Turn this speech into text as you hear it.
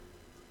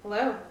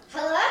Hello.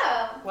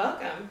 Hello.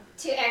 Welcome.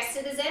 To X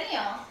to the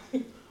Zennial.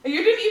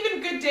 You didn't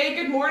even good day,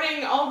 good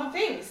morning, all the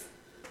things.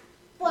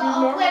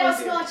 Well,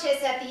 buenos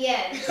noches at the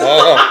end.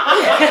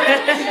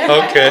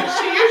 Oh, okay.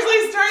 She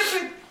usually starts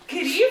with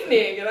good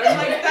evening, and I'm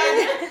like,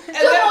 that.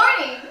 Good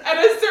morning. At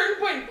a certain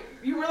point,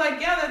 you were like,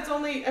 yeah, that's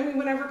only,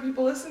 whenever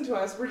people listen to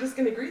us, we're just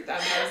going to greet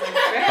them. And I was like,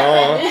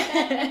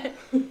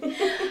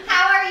 yeah.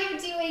 How are you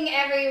doing,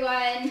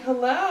 everyone?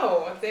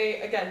 Hello.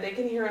 They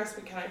can hear us,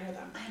 we cannot hear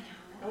them. I know.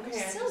 Okay.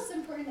 Still, it's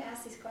important to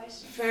ask these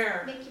questions.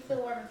 Fair. Make you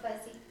feel warm and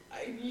fuzzy.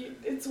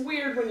 It's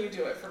weird when you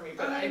do it for me,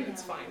 but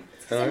it's fine.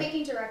 It's because I'm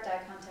making direct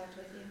eye contact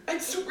with you.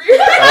 It's weird.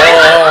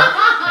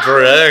 Oh,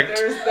 direct.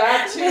 There's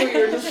that too.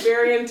 You're just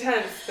very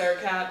intense there,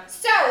 Kat.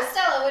 So,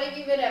 Stella, what have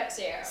you been up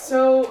to?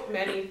 So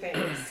many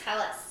things. Tell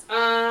us.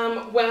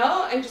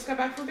 Well, I just got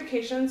back from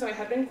vacation, so I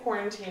had been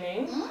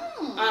quarantining.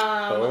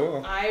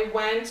 I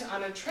went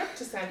on a trip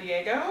to San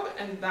Diego,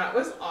 and that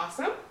was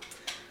awesome.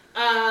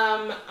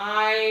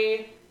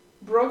 I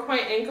broke my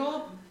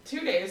ankle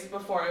 2 days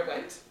before I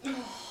went.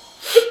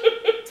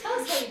 Tell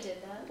us how you did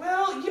that.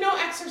 Well,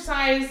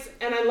 exercise,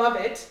 and I love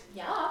it.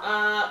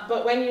 Yeah.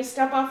 But when you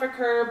step off a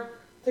curb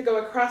to go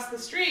across the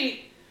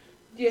street,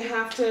 you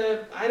have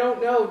to,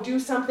 do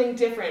something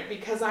different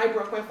because I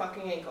broke my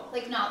fucking ankle.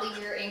 Like not leave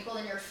your ankle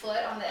and your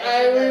foot on the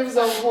edge of the It was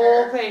a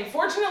whole thing.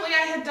 Fortunately,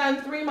 I had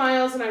done 3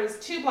 miles and I was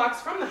 2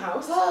 blocks from the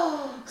house.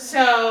 Oh,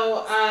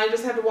 So I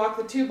just had to walk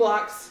the 2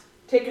 blocks,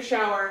 take a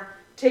shower,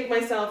 take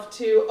myself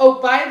to,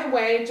 by the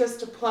way, just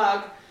to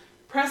plug,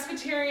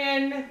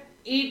 Presbyterian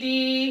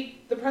ED,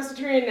 the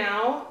Presbyterian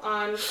Now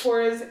on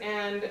Coors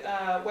and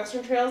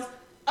Western Trails,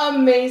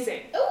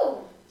 amazing. Ooh.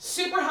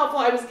 Super helpful.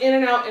 I was in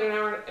and out in an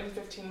hour and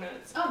 15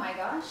 minutes. Oh my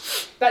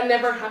gosh. That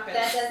never happens.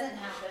 That doesn't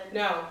happen.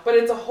 No, but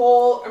it's a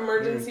whole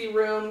emergency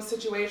room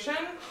situation,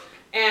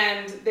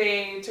 and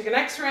they took an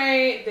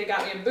x-ray, they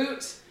got me a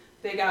boot,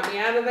 they got me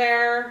out of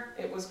there.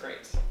 It was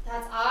great.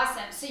 That's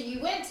awesome. So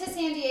you went to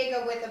San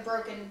Diego with a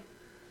broken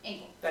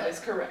ankle. That is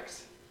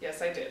correct.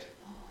 Yes, I did.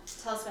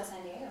 Tell us about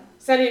San Diego.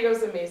 San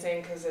Diego's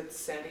amazing because it's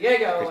San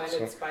Diego and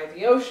it's by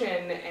the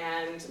ocean,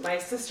 and my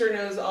sister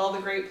knows all the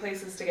great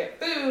places to get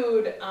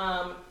food.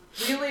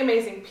 Really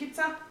amazing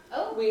pizza.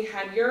 Oh. We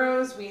had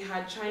gyros, we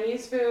had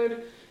Chinese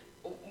food.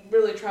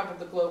 Really traveled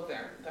the globe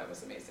there. That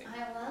was amazing.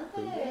 I love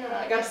it.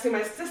 Yeah, I got to see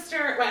my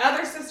sister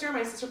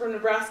from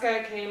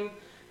Nebraska came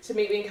to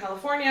meet me in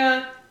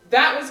California.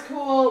 That was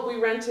cool. We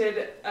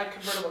rented a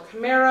convertible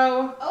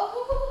Camaro.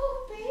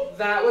 Oh, baby.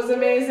 That was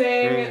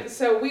amazing.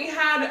 So we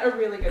had a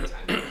really good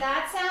time.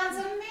 That sounds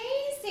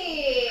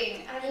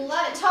amazing. I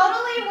love it.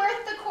 Totally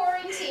worth the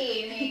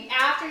quarantining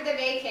after the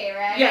vacay,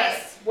 right?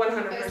 Yes,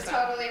 100%. It was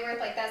totally worth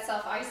like that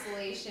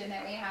self-isolation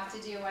that we have to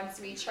do once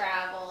we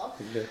travel.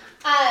 Yeah.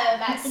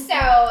 So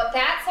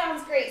that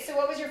sounds great. So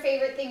what was your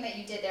favorite thing that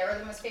you did there, or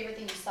the most favorite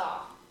thing you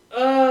saw?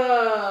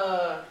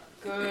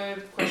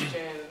 Good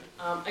question.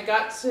 I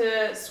got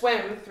to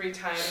swim 3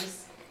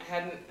 times. I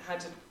hadn't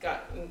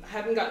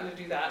gotten to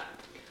do that.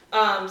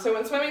 So I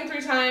went swimming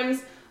 3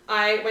 times.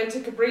 I went to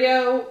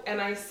Cabrillo and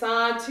I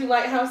saw 2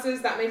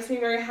 lighthouses. That makes me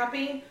very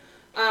happy.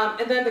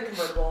 And then the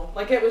convertible.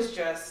 It was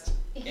just,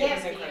 it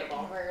was incredible.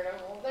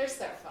 Convertible. They're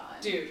so fun.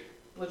 Dude,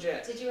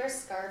 legit. Did you wear a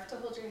scarf to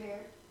hold your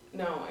hair?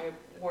 No, I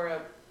wore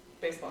a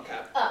baseball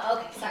cap. Oh,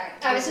 okay, sorry.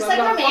 I was just I'm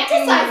not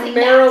romanticizing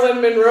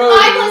Marilyn Monroe.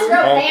 I was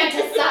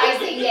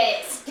romanticizing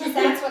it, because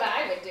that's what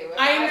I would do.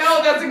 I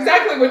know, that's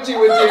exactly what you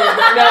would do. No,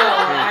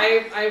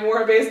 I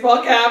wore a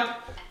baseball cap,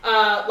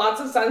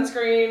 lots of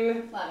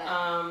sunscreen. Love it.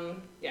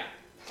 Yeah,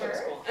 so it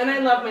was cool. And I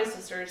love my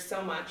sisters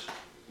so much.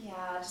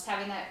 Yeah, just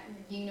having that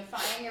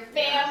unifying your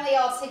family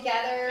all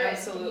together.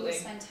 Absolutely. And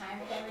spend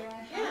time with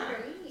everyone. Yeah.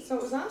 Great. So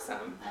it was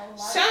awesome. I love it.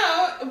 So,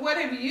 what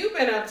have you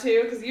been up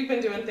to? Because you've been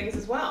doing things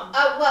as well.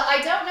 Well,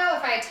 I don't know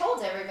if I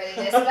told everybody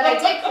this, but I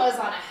did close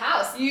on a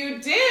house You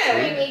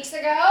did. 3 weeks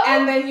ago.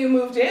 And then you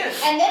moved in.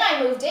 And then I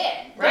moved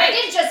in. But Right. I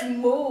didn't just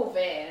move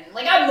in.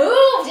 I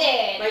moved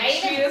in.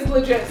 She is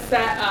legit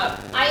set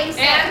up. I am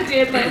And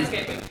did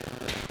landscaping.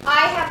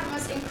 I have the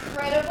most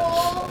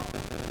incredible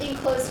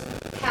enclosed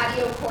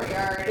patio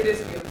courtyard It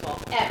is beautiful.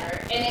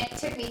 ever. And it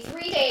took me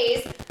 3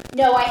 days.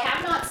 No, I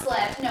have not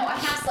slept. No, I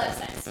have slept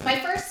since. My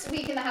first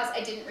week in the house,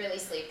 I didn't really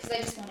sleep because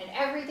I just wanted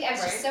everything. I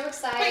was just so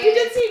excited. But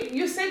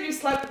you said you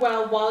slept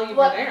well while you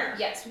were there.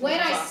 Yes, when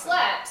Which is I awesome.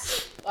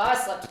 slept, I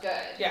slept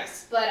good.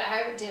 Yes. But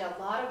I did a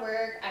lot of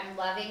work. I'm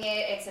loving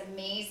it. It's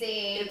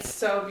amazing. It's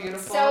so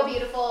beautiful. So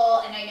beautiful.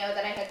 And I know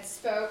that I had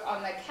spoke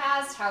on the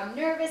cast how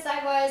nervous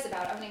I was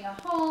about owning a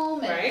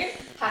home and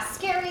how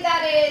scary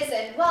that is.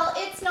 And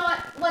it's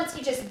not, once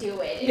you just do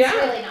it, it's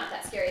really not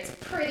that scary. It's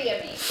pretty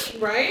amazing.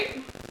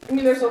 Right?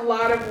 There's a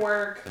lot of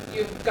work.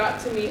 You've got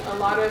to meet a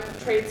lot of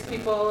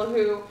tradespeople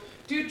who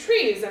do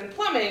trees and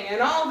plumbing and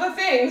all the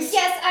things.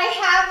 Yes, I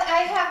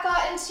have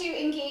gotten to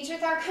engage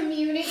with our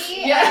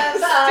community. Yes,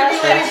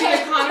 stimulating the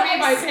economy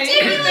by paying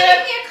Stimulating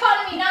the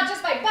economy, not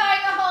just by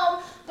buying a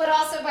home, but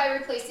also by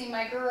replacing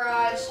my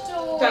garage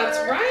door. That's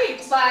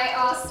right. By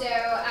also,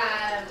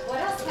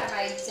 what else have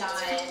I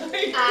done?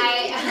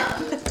 I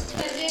ended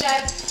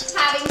up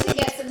having to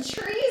get some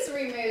trees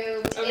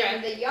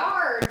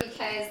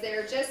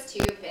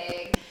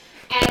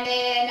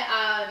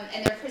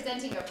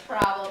presenting a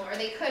problem, or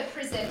they could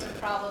present a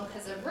problem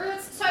because of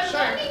roots. So I'm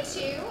learning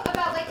too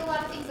about like a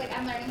lot of things. Like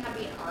I'm learning how to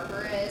be an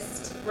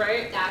arborist.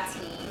 Right. That's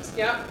neat.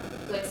 Yep.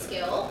 Good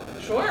skill.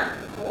 Sure.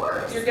 Of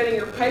course. You're getting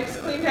your pipes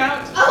cleaned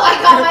out. Oh,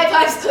 I got my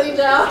pipes cleaned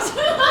out.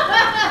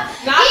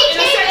 Not in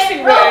a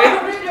sexy way.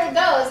 Rooted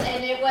those,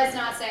 and it was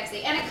not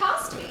sexy, and it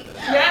cost me.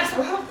 Yes.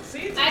 Well, see,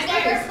 it's I've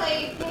nice. never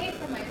paid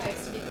for my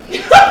pipes to be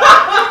cleaned.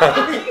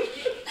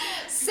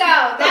 So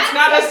that's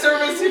not a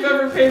service you've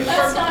ever paid for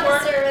that's before.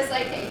 not a service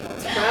I paid for.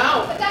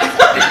 Wow. But that's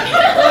okay.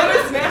 Well,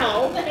 it is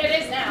now.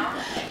 It is now,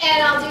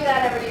 and I'll do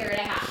that every year and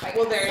a half.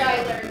 Well, there you so go.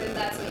 I learned that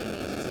that's what you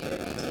need to do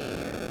to maintain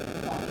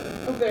your lawn.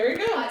 Oh, there you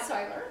go. So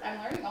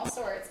I'm learning all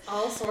sorts.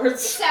 All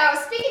sorts. So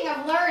speaking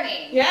of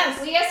learning,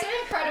 Yes. we have some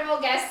incredible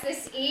guests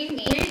this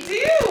evening. We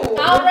do.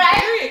 All We're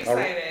right. Very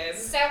excited.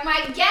 So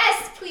my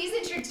guests, please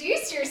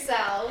introduce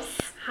yourselves.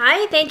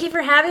 Hi, thank you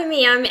for having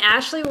me. I'm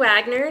Ashley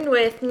Wagner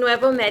with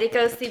Nuevo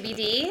Medico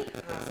CBD.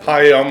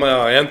 Hi, I'm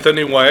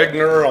Anthony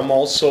Wagner. I'm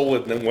also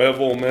with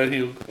Nuevo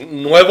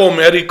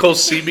Medico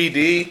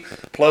CBD,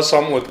 plus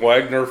I'm with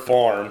Wagner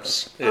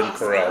Farms in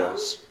Awesome.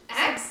 Corrales.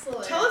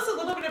 Excellent. Tell us a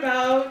little bit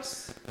about.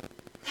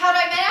 How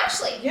did I met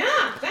Ashley? Yeah.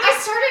 I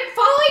started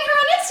following her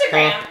on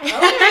Instagram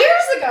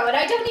years ago, and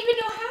I don't even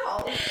know how.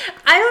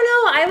 I don't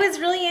know, I was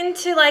really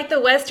into like the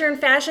Western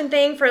fashion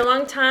thing for a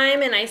long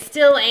time, and I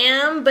still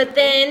am, but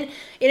then,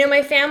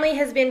 my family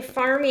has been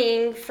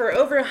farming for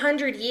over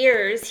 100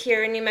 years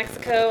here in New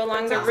Mexico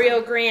along the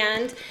Rio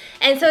Grande,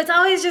 and so it's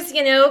always just,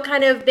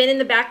 kind of been in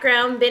the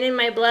background, been in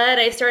my blood.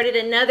 I started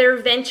another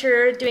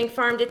venture doing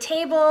farm to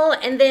table,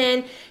 and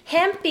then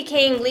hemp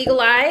became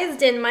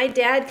legalized, and my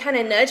dad kind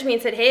of nudged me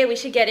and said, hey, we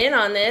should get in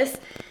on this.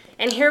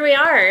 And here we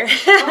are,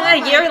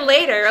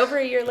 over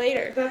a year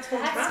later. That's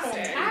fantastic.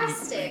 That's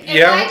fantastic. And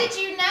Yeah. why did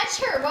you nudge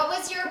her? What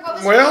was your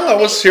Well, I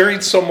was motivation?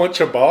 hearing so much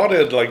about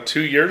it like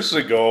 2 years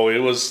ago. It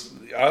was,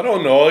 I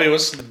don't know, it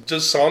was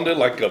just sounded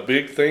like a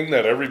big thing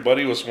that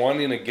everybody was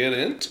wanting to get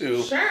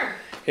into. Sure.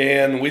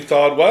 And we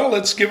thought, well,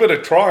 let's give it a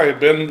try. I've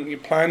been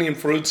planting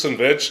fruits and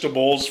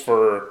vegetables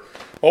for,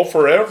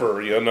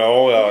 forever,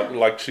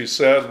 Like she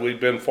said, we've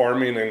been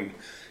farming in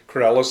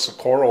Corrales,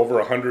 Socorro over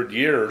 100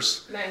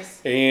 years. Nice.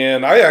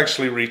 And I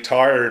actually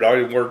retired.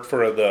 I worked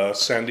for the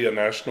Sandia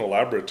National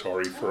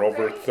Laboratory for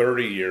over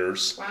 30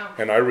 years. Wow.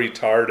 And I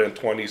retired in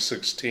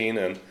 2016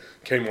 and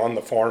came on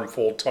the farm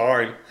full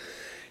time.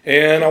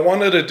 And I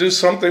wanted to do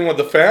something with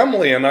the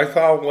family, and I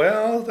thought,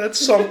 well, that's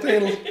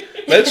something,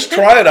 let's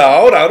try it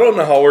out. I don't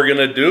know how we're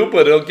going to do,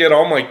 but it'll get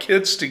all my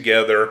kids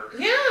together.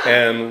 Yeah.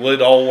 And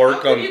we'd all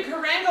work How on... you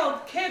can wrangle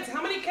kids?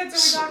 How many kids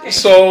are we talking?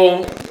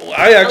 So,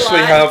 I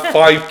actually have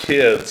 5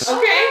 kids.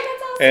 Okay.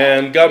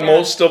 And got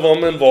most of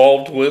them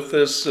involved with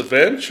this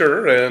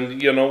venture, and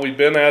we've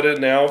been at it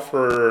now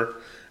for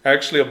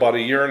actually about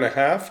a year and a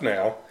half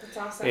now. That's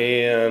awesome.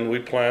 And we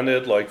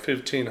planted like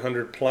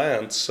 1,500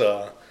 plants.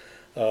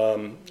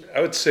 I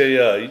would say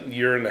a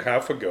year and a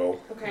half ago.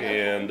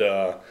 Okay.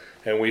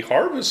 And we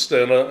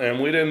harvested them,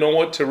 and we didn't know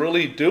what to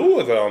really do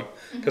with them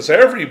because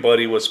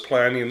everybody was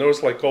planting. There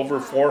was like over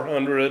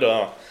 400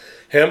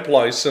 hemp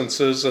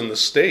licenses in the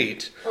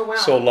state. Oh, wow.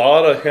 So a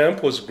lot of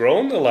hemp was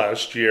grown the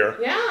last year.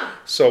 Yeah.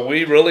 So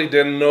we really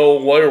didn't know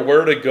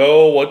where to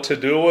go, what to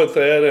do with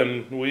it,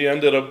 and we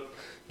ended up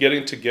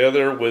getting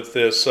together with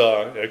this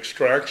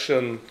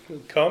extraction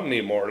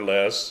company, more or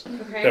less,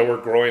 that were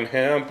growing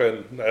hemp,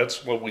 and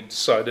that's what we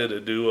decided to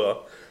do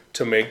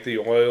to make the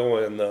oil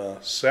and the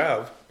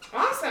salve.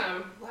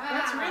 Awesome. Wow.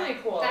 That's really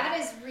cool. That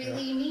is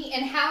really neat.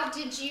 And how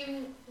did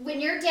you, when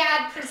your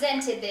dad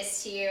presented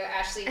this to you,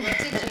 Ashley,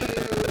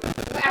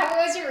 how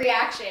was your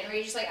reaction? Were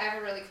you just like, I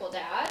have a really cool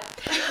dad?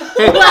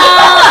 Or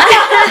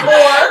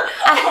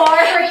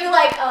were you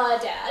like,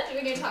 Dad,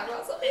 we need to talk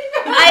about something?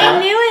 I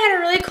knew I had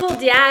a really cool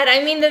dad.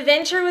 I mean, the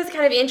venture was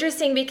kind of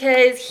interesting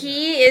because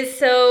he is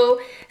so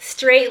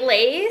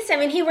straight-laced. I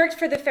mean, he worked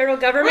for the federal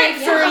government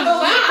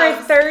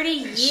for 30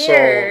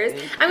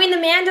 years. I mean, the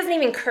man doesn't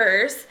even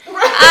curse.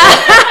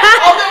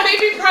 Although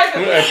maybe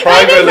privately.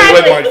 Privately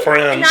with my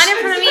friends. Not in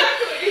front of me.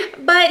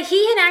 But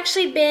he had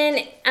actually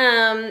been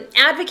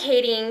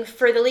advocating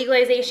for the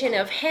legalization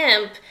of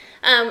hemp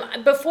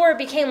before it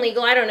became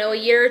legal, I don't know, a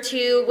year or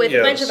two, with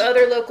a bunch of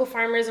other local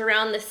farmers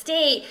around the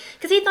state,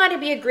 because he thought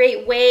it'd be a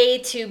great way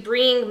to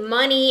bring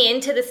money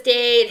into the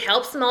state,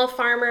 help small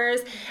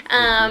farmers,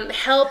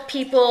 help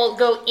people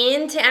go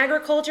into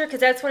agriculture,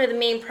 because that's one of the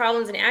main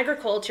problems in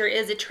agriculture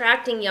is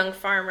attracting young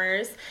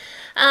farmers.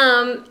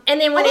 And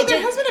then when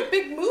there has been a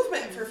big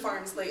movement for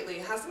farms lately,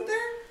 hasn't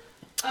there?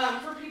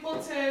 For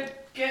people to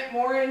get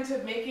more into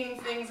making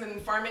things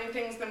and farming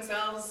things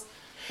themselves.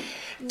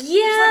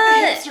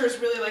 Yeah. It's like the hipsters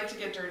really like to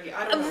get dirty.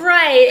 I don't know.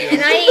 Right.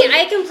 And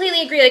I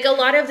completely agree. Like a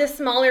lot of the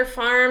smaller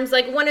farms,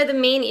 like one of the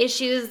main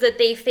issues that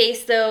they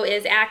face though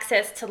is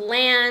access to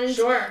land.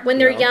 Sure. When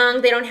they're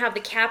young, they don't have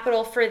the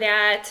capital for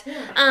that.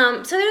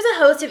 Yeah. So there's a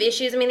host of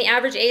issues. I mean, the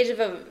average age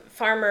of a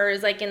farmer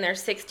is like in their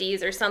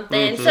 60s or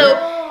something.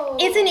 So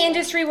it's an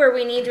industry where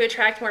we need to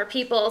attract more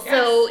people. Yes.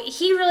 So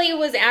he really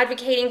was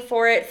advocating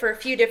for it for a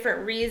few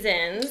different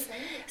reasons.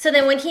 So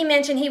then when he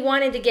mentioned he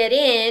wanted to get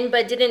in,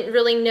 but didn't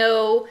really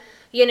know,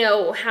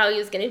 how he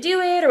was going to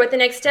do it or what the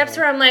next steps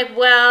were, I'm like,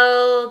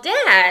 well,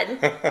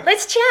 Dad,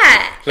 let's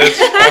chat.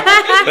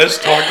 Let's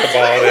talk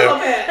about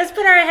it. Let's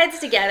put our heads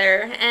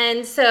together.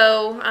 And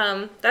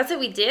so that's what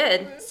we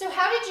did. So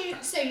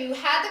so you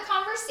had the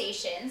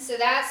conversation, so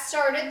that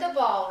started the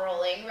ball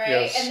rolling, right?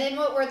 Yes. And then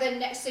what were the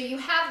next, so you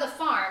have the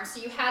farm,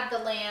 so you had the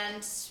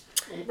land,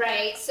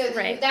 right? So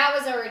that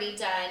was already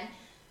done.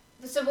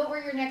 So what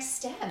were your next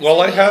steps?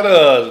 Well, I had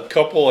a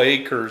couple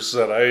acres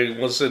that I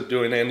wasn't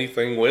doing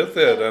anything with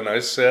it, and I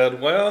said,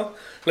 well,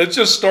 let's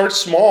just start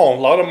small. A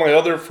lot of my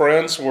other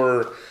friends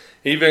were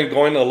even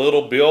going a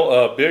little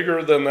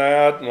bigger than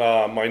that.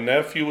 My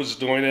nephew was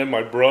doing it,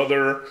 my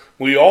brother.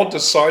 We all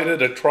decided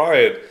to try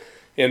it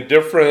we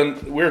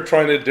were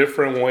trying it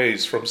different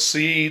ways, from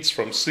seeds,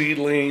 from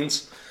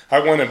seedlings. I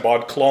went and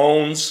bought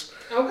clones.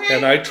 Okay.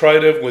 And I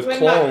tried it with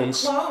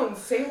clones. Clones,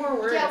 say more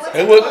words. Yeah,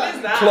 what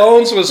is that?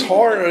 Clones was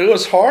hard. It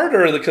was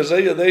harder because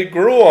they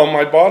grew them.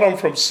 I bought them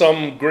from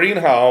some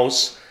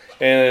greenhouse,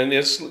 and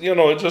it's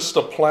just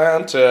a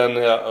plant and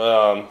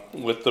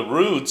with the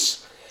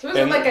roots. So is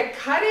it like a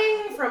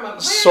cutting from a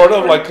plant? Sort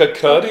of like a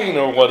cutting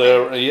or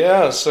whatever.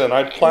 Yes, and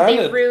I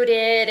planted. They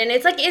rooted, and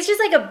it's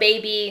just like a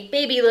baby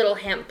little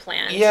hemp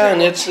plant. Yeah,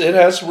 and it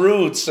has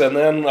roots, and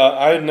then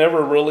I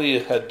never really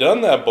had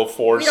done that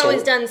before. We'd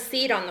always done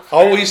seed on the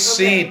farm. Always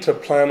seed to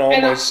plant all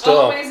my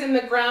stuff. Always in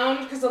the ground,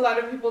 because a lot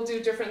of people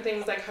do different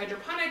things like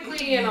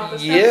hydroponically and all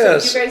this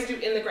yes. stuff. So you guys do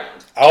in the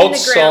ground.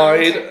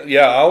 Outside, in the ground.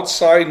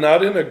 outside,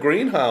 not in a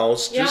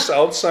greenhouse, just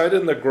outside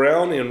in the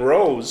ground in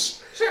rows.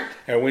 Sure.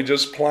 And we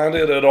just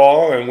planted it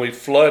all, and we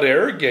flood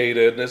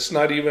irrigated. And it's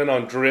not even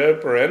on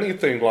drip or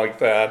anything like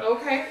that.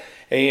 Okay.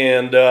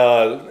 And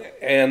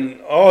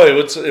it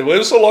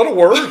was a lot of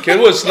work. It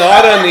was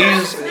not an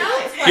easy.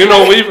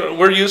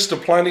 We're used to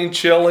planting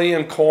chili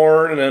and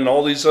corn and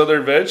all these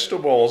other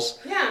vegetables.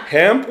 Yeah.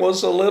 Hemp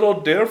was a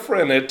little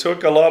different. It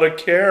took a lot of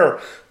care.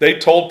 They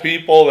told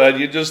people that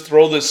you just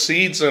throw the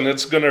seeds and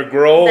it's going to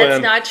grow.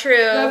 That's not true.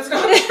 So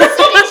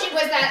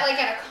was that like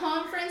at a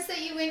conference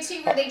that you went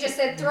to where they just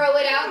said throw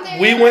it out there?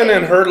 We went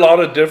and heard a lot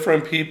of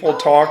different people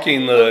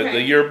talking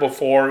the year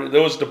before.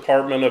 There was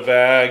Department of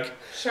Ag.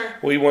 Sure.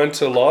 We went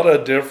to a lot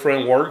of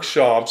different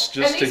workshops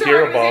just to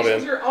hear about it.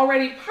 And these are organizations you're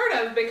already part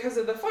of because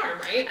of the farm,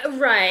 right?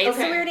 Right. Okay.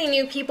 So we already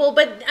knew people,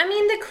 but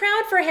the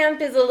crowd for hemp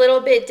is a little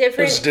bit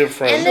different. It's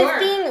different.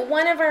 And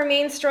one of our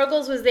main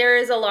struggles was there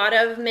is a lot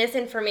of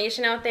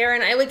misinformation out there,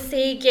 and I would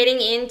say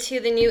getting into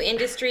the new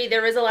industry,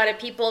 there was a lot of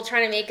people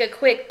trying to make a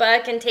quick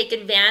buck and take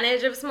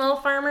advantage of small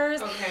farmers.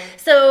 Okay.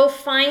 So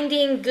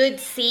finding good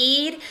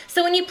seed.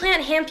 So when you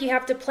plant hemp, you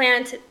have to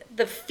plant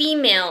the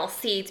female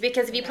seeds,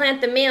 because if you plant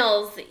the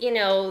males,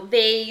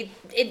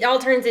 it all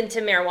turns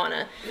into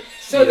marijuana.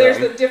 So there's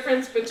the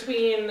difference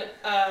between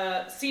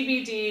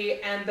CBD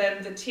and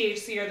then the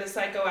THC or the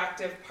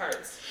psychoactive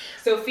parts.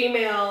 So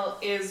female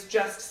is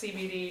just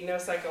CBD, no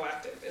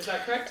psychoactive. Is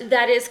that correct?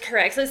 That is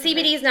correct. So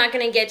CBD is not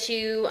going to get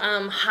you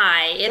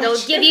high. It'll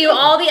give you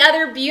all the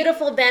other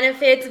beautiful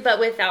benefits, but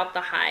without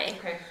the high.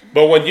 Okay.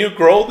 But when you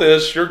grow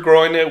this, you're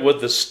growing it with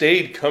the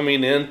state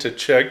coming in to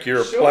check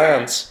your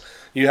plants.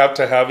 You have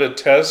to have it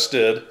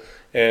tested,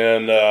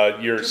 and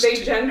Do they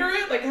gender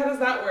it? Like, how does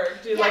that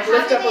work? Do you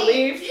lift up a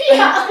leaf?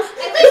 Yeah.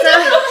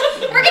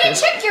 We're gonna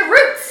check your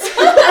roots.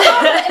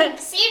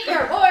 See if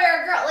you're a boy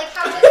or a girl. Like,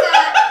 how does that?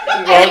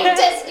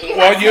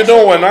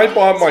 When I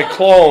bought my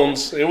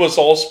clones, it was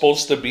all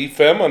supposed to be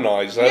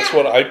feminized. That's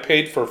what I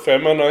paid for,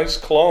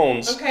 feminized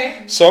clones.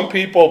 Okay. Some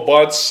people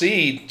bought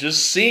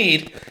just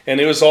seed,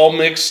 and it was all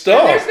mixed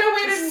up. And there's no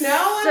way to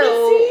know on the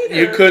seed?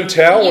 You couldn't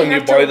tell when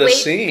you buy the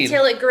seed.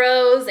 Until it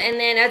grows, and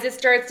then as it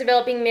starts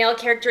developing male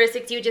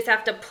characteristics, you just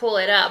have to pull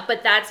it up.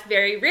 But that's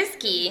very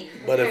risky.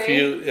 But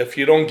if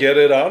you don't get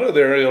it out of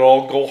there, it'll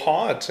all go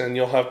hot, and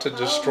you'll have to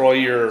destroy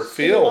your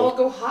field. It'll all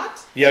go hot?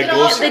 Yeah,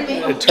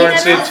 it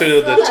turns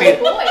into the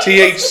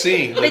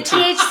THC. The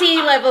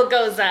THC level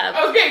goes up.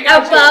 Okay,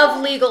 gotcha.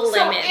 Above legal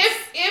limits. So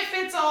if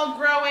it's all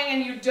growing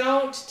and you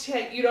don't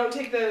take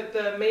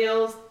the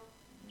male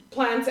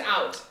plants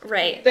out,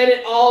 right, then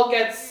it all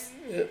gets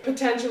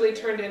potentially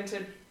turned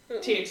into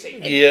THC.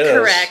 Yes.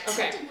 Correct.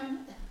 Okay.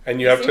 And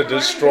you have to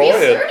destroy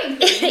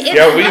it.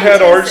 Yeah, we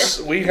had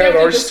ours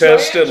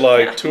tested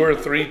like 2 or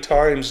 3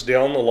 times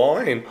down the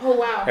line. Oh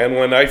wow. And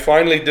when I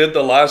finally did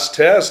the last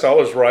test, I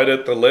was right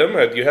at the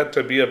limit. You had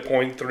to be at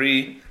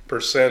 0.3%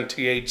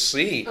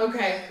 THC.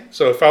 Okay.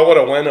 So if I would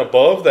have went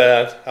above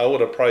that, I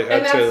would have probably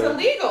had to. And that's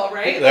illegal,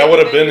 right? That would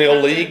have been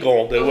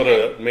illegal. They would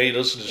have made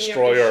us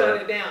destroy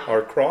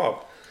our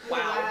crop.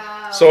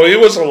 Wow. So it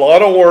was a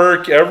lot of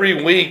work.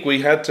 Every week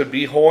we had to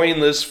be hoeing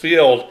this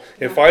field.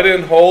 If I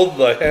didn't hoe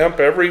the hemp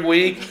every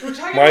week, we're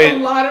talking about a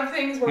lot of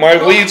things. My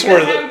weeds were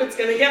hemp, it's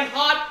gonna get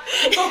hot.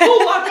 It's a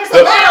whole lot. There's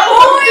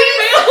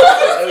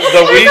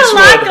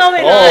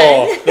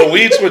the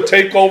weeds would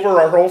take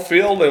over our whole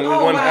field, and we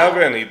wouldn't have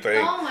anything.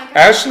 Oh my God.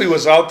 Ashley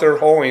was out there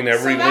hoeing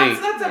every week,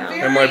 that's a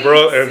very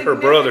and her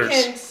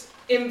brothers.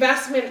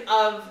 Investment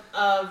of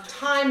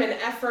time and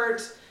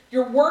effort.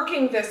 You're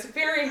working this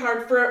very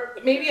hard for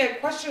maybe a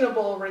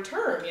questionable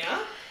return, yeah?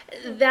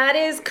 That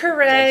is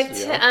correct.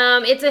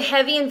 It's a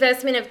heavy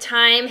investment of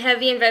time,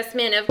 heavy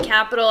investment of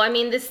capital. I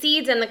mean, the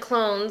seeds and the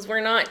clones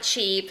were not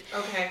cheap.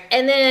 Okay.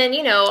 And then,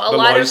 a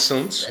lot of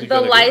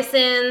the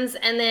license,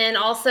 and then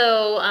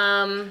also,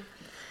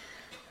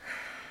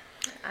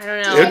 I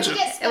don't know. Did you have to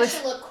get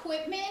special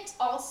equipment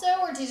also,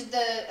 or did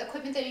the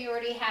equipment that you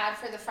already had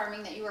for the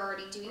farming that you were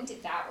already doing,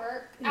 did that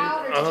work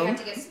out, or did you have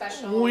to get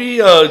special?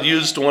 We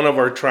used one of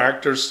our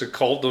tractors to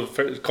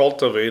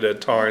cultivate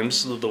at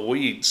times the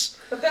weeds.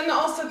 But then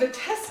also the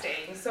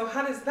testing. So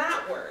how does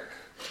that work?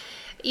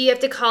 You have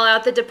to call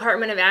out the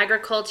Department of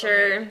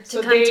Agriculture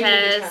to come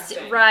test.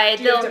 Right.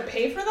 Do you have to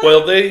pay for that?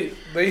 Well, they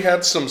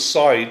had some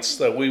sites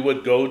that we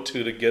would go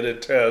to get a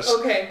test.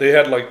 Okay. They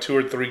had like 2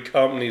 or 3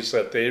 companies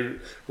that they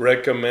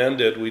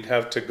recommended we'd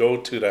have to go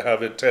to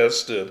have it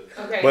tested.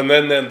 Okay. But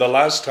then the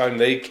last time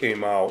they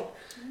came out,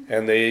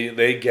 and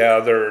they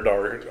gathered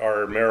our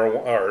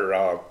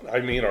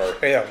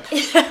hemp.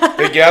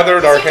 They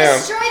gathered our hemp.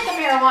 Destroyed the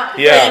marijuana.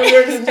 Yeah.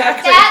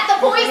 The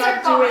boys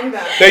are gone.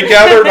 They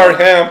gathered our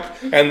hemp,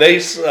 and they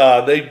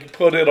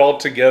put it all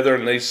together,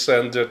 and they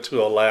send it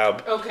to a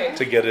lab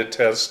to get it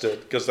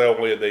tested, because that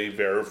way they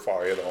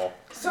verify it all.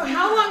 So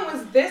how long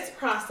was this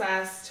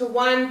process to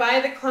buy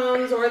the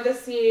clones or the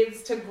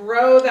seeds to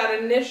grow that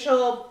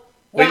initial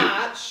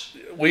batch?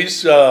 We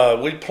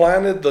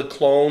planted the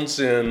clones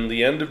in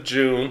the end of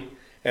June,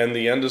 and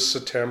the end of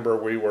September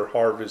we were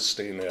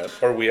harvesting it,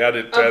 or we had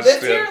it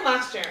tested. This year or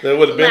last year? It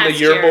would have been the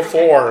year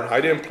before.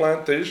 I didn't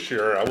plant this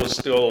year. We're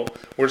still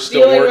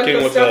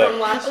working with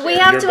the. We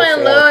have to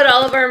unload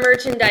all of our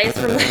merchandise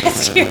from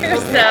last year,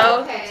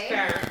 so. Okay.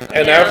 Fair.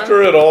 And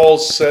after it all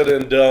said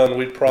and done,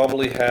 we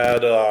probably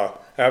had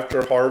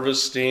after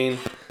harvesting,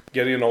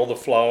 getting all the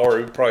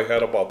flour, we probably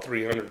had about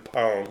 300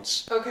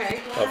 pounds.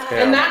 Okay. Of hemp.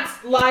 And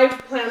that's live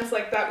plants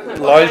like that plant.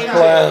 Live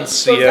plants,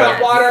 so it's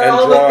got water, and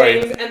all dry.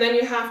 the things, and then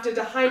you have to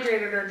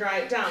dehydrate it or dry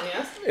it down,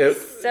 yes?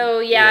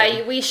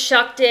 We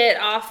shucked it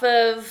off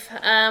of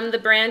the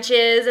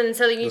branches, and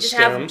so you just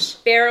stems.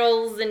 have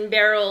barrels and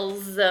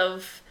barrels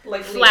of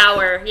like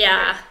flour. Leaf.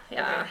 Yeah,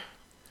 okay. yeah. Okay.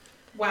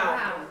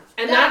 Wow.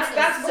 And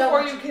that's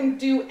before you can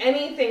do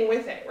anything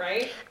with it,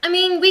 right? I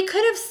mean, we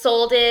could have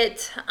sold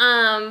it,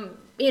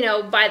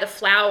 by the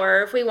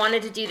flour if we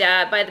wanted to do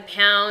that, by the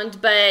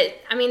pound. But,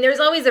 I mean, there's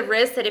always a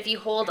risk that if you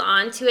hold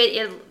on to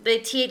it, the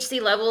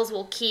THC levels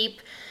will keep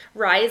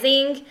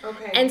rising.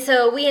 Okay. And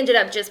so we ended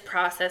up just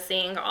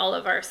processing all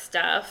of our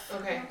stuff.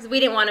 Okay. We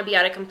didn't want to be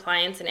out of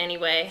compliance in any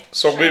way.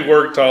 So we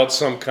worked out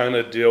some kind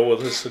of deal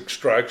with this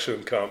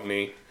extraction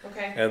company.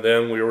 Okay. And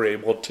then we were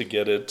able to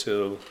get it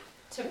to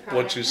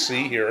what you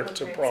see here,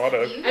 to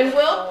product. And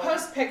we'll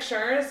post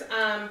pictures,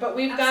 but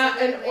we've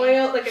got an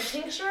oil, like a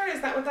tincture,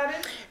 is that what that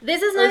is?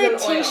 This is not a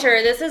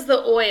tincture, this is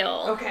the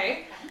oil.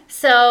 Okay.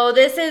 So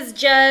this is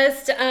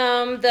just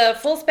the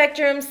full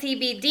spectrum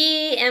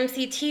CBD,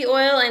 MCT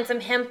oil, and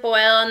some hemp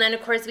oil, and then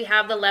of course we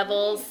have the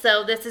levels.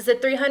 So this is a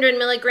 300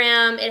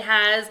 milligram, it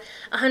has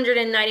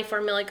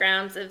 194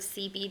 milligrams of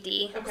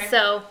CBD. Okay.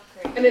 So,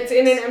 and it's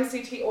in an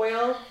MCT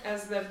oil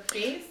as the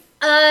base?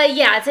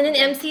 Yeah, it's in an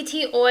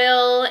MCT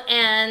oil,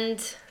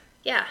 and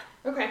yeah.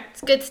 Okay. It's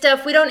good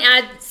stuff. We don't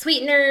add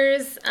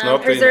sweeteners,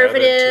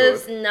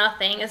 preservatives,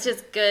 nothing. It's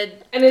just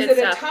good. And is good it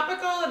stuff. a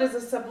topical? It is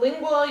a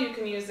sublingual. You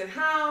can use it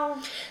how?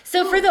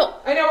 So for the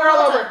I know we're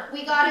all over.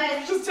 We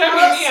gotta just sign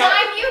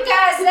you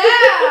guys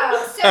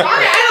out. So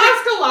I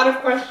ask a lot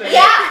of questions.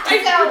 Yeah.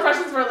 I do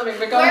questions for a living,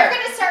 but go ahead.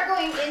 We're gonna start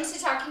going into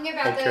talking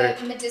about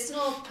the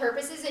medicinal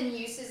purposes and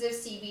uses of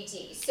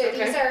CBD. So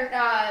these are,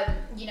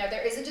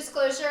 there is a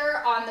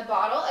disclosure on the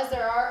bottle, as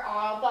there are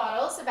all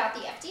bottles, about the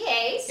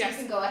FDA. So you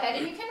can go ahead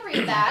and you can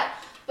read that.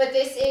 But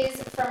this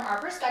is from our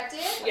perspective,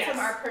 from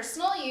our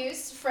personal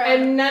use.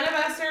 And none of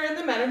us are in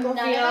the medical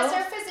field. None of us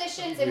are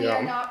physicians, and we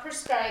are not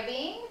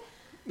prescribing.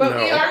 But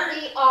we are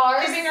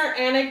giving our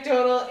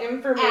anecdotal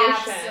information.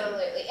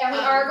 Absolutely. And we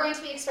are going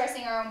to be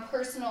expressing our own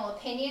personal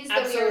opinions,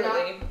 though we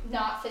are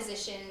not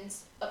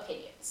physicians'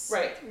 opinions.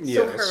 Right. Yes.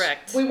 So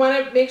correct. We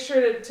want to make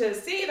sure to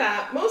see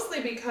that, mostly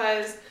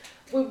because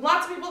we have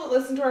lots of people that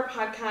listen to our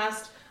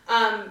podcast.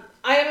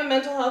 I am a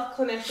mental health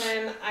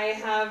clinician. I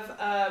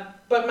have,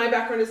 but my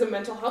background is in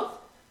mental health.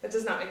 That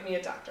does not make me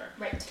a doctor.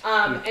 Right.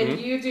 And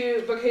you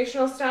do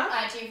vocational stuff?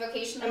 I do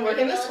vocational and work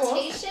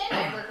rehabilitation.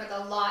 I work with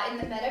a lot in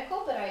the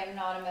medical, but I am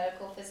not a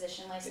medical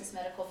physician, licensed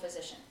medical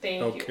physician.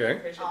 Thank you. Okay.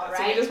 Appreciate that.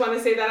 So we just want to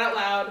say that out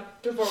loud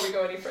before we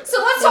go any further.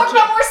 So let's talk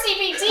about more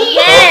CBD.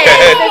 Yay!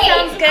 That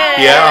sounds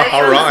good. Yeah,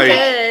 all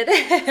right.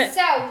 Good.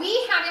 So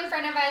we have in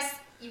front of us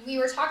we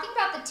were talking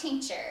about the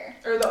tincture.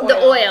 Or the oil. The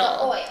oil.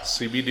 The oil.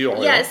 CBD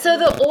oil. Yeah, so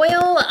the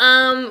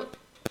oil,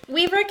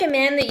 we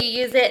recommend that you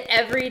use it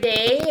every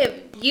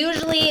day.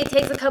 Usually it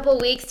takes a couple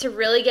weeks to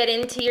really get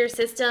into your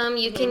system.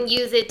 You can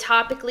use it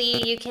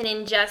topically, you can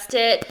ingest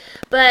it.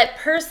 But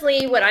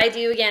personally, what I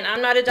do, again,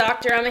 I'm not a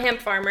doctor, I'm a hemp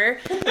farmer.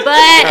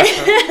 But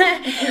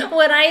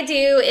what I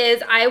do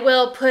is I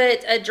will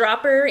put a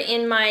dropper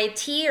in my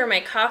tea or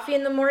my coffee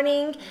in the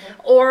morning,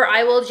 or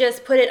I will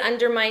just put it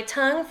under my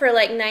tongue for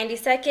like 90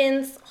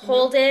 seconds,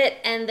 hold it,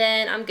 and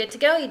then I'm good to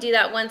go. You do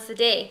that once a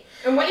day.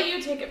 And what do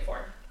you take it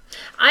for?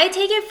 I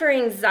take it for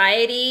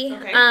anxiety.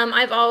 Okay.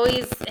 I've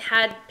always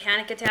had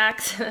panic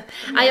attacks.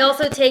 I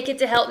also take it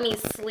to help me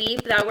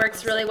sleep. That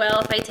works really well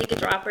if I take a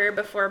dropper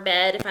before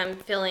bed, if I'm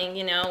feeling,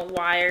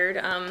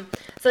 wired.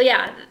 So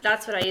yeah,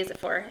 that's what I use it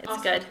for. It's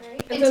awesome. good.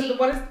 And so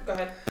go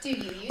ahead. Do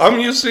you use I'm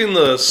using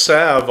the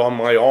salve on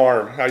my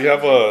arm. I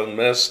have a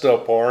messed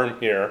up arm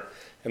here,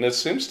 and it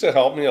seems to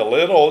help me a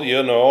little.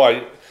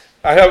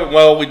 I haven't.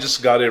 Well, we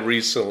just got it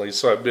recently,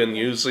 so I've been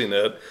using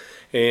it,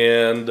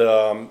 and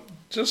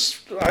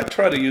I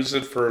try to use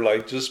it for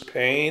like just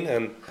pain,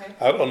 and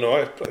I don't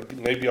know,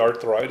 maybe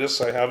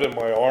arthritis I have in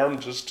my arm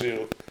just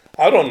to.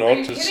 I don't know. Are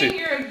you kidding?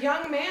 You're a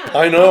young man.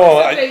 I know.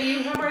 That you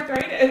have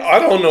arthritis. I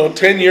don't know.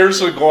 10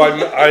 years ago,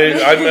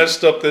 I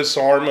messed up this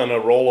arm in a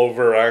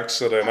rollover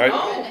accident.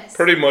 I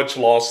pretty much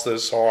lost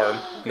this arm.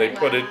 They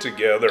put it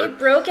together. It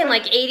broke in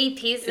like 80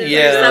 pieces or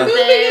Yeah.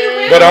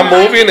 something. But I'm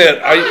moving it.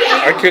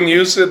 I can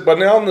use it. But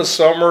now in the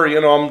summer,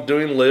 I'm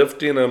doing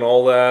lifting and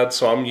all that,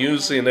 so I'm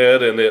using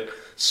it, and it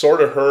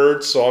sort of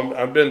hurts. So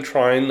I've been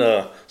trying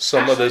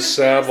some of this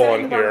salve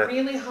on here.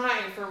 Really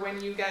high for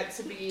when you get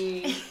to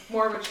be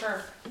more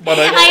mature. But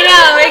I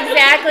know,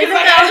 exactly. He's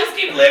like, I'll just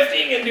keep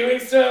lifting and doing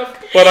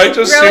stuff. But I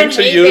just seem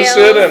to use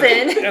nails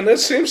it, and it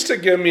seems to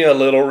give me a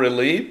little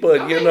relief.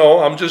 But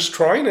I'm just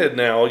trying it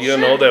now.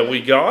 That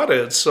we got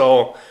it,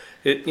 so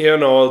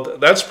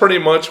that's pretty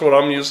much what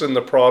I'm using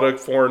the product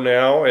for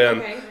now,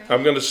 and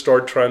I'm going to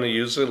start trying to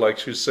use it, like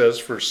she says,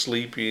 for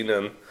sleeping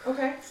and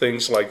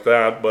things like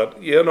that. But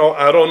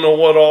I don't know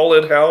what all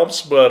it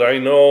helps, but I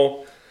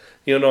know.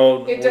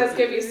 It does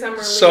give you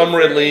some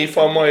relief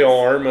on my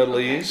arm at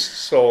least,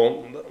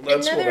 so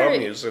that's what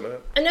I'm using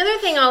it. Another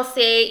thing I'll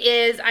say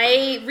is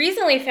I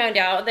recently found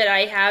out that I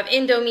have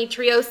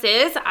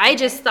endometriosis. I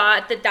just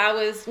thought that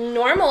was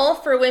normal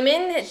for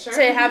women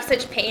to have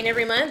such pain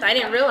every month. I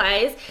didn't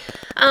realize.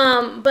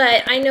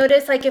 But I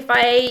noticed like if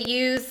I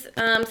use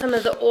some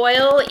of the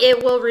oil,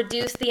 it will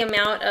reduce the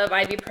amount of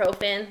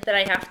ibuprofen that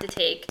I have to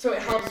take. So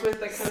it helps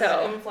with the kind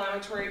of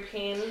inflammatory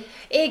pain?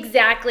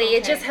 Exactly.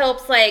 It just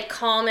helps like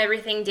calm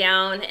everything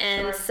down.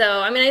 And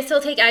so, I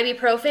still take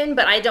ibuprofen,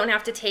 but I don't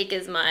have to take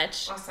as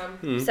much. Awesome.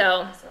 Mm-hmm.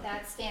 So.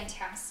 That's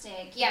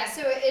fantastic. Yeah,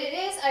 so it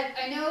is,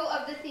 I know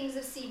of the things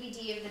of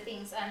CBD, of the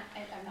things, I'm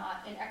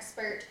not an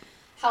expert.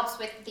 Helps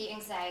with the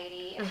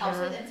anxiety. It helps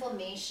with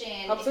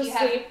inflammation. Helps with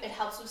sleep. It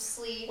helps with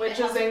sleep. Which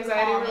is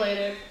anxiety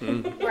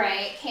related.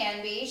 Right,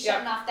 can be.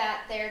 Shutting off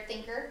that there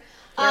thinker.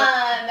 Yep.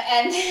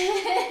 And then,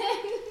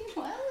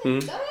 so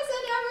is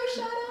it never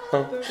shut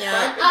up?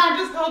 Yeah.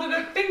 You just called it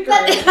a thinker.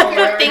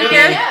 Thinker.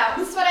 Yeah,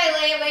 that's what I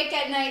lay awake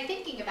at night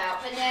thinking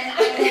about. But then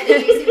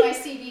I'm using my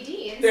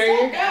CBD instead.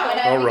 There you go. And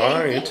I'm getting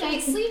right. good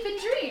night's sleep and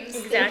dreams.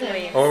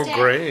 Exactly. Oh,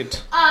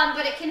 great.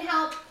 But it can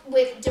help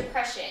with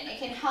depression. It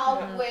can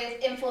help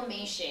with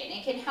inflammation.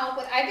 It can help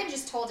with, I've been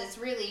just told it's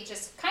really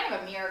just kind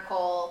of a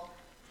miracle,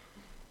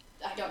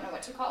 I don't know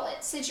what to call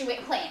it,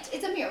 plant.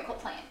 It's a miracle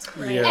plant.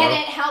 Yeah. And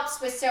it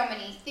helps with so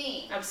many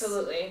things.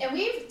 Absolutely. And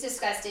we've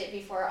discussed it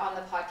before on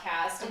the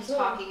podcast and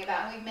talking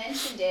about, and we've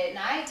mentioned it, and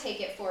I take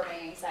it for my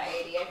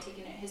anxiety. I've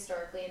taken it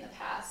historically in the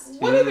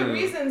past. One of the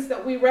reasons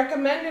that we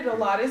recommend it a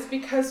lot is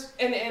because,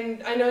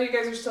 and I know you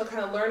guys are still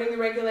kind of learning the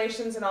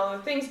regulations and all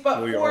the things,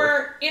 but in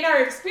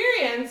our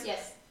experience,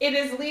 it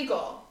is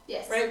legal.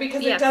 Yes. Right?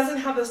 Because it doesn't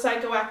have the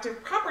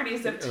psychoactive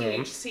properties of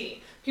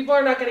THC. People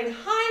are not getting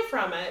high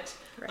from it.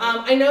 Right.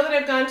 I know that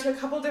I've gone to a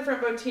couple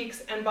different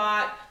boutiques and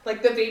bought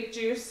like the vape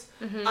juice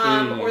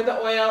or the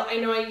oil. I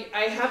know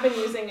I have been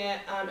using it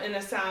in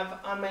a salve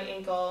on my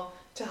ankle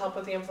to help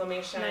with the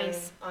inflammation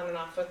on and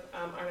off with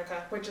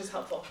arnica, which is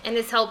helpful. And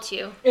it's helped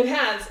you. It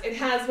has. It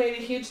has made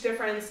a huge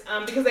difference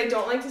because I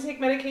don't like to take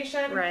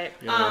medication. Right.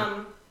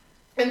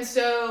 And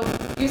so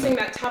using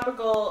that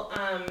topical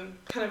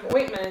kind of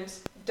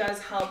ointment does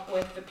help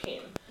with the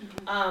pain.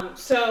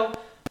 So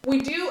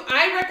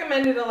I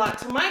recommend it a lot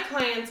to my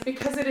clients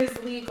because it is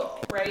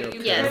legal, right?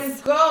 You can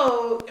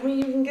go,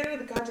 you can get it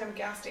at the goddamn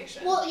gas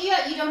station. Well,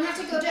 yeah, you don't have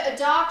to go to a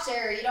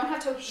doctor. You don't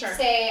have to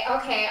say,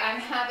 okay, I'm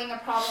having a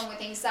problem with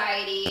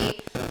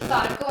anxiety. The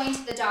thought of going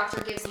to the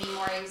doctor gives me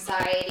more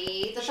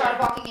anxiety. The thought of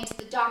walking into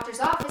the doctor's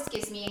office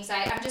gives me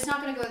anxiety. I'm just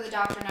not going to go to the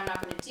doctor and I'm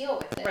not going to deal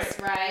with this,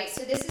 right?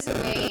 So this is a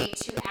way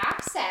to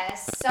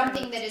access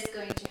something that is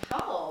going to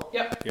help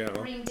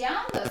bring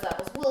down those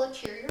levels. Will it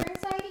cure your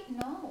anxiety?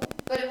 No.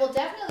 But it will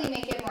definitely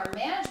make it more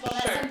manageable.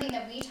 And that's something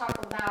that we talk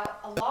about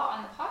a lot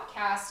on the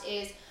podcast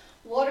is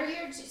what are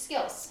your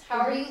skills? How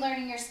are you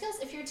learning your skills?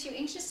 If you're too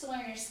anxious to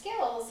learn your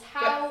skills,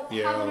 how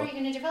are you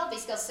going to develop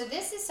these skills? So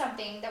this is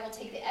something that will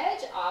take the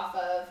edge off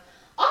of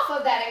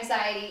that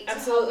anxiety to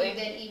help you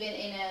then even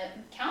in a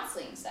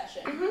counseling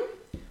session.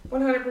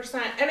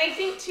 100%. And I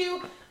think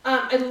too,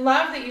 I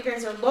love that you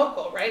guys are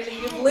local, right? That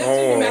you've lived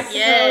in New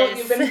Mexico,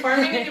 you've been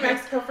farming in New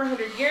Mexico for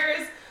 100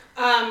 years.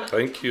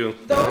 Thank you.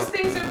 Those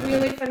things are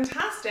really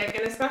fantastic,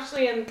 and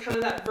especially in kind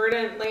of that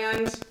verdant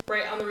land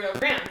right on the Rio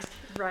Grande,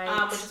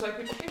 which is why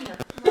people came here.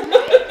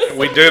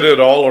 We did it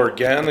all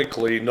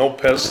organically, no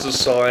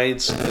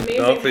pesticides,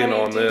 nothing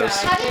on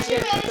this. How did you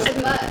manage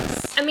the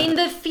bugs? I mean,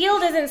 the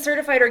field isn't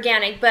certified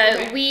organic,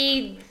 but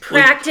we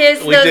practice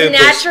those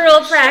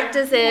natural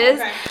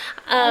practices.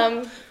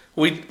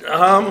 We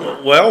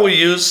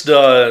used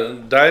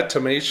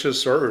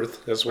diatomaceous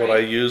earth is what I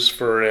used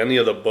for any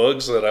of the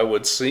bugs that I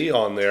would see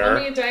on there.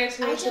 Tell me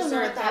diatomaceous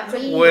earth. That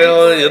means.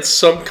 Well, it's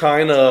some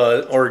kind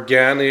of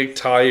organic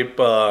type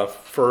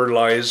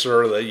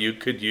fertilizer that you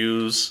could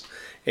use,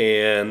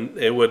 and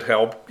it would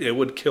help. It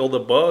would kill the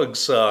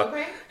bugs.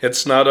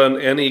 It's not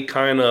any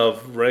kind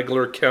of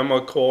regular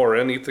chemical or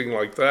anything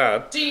like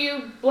that. Do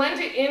you blend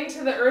it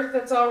into the earth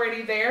that's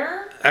already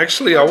there?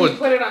 Actually, or do you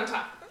put it on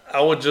top? I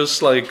would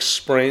just like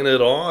spraying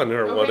it on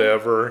or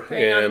whatever,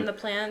 right on the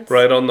plants.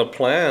 Right on the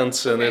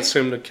plants, and it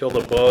seemed to kill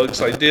the bugs.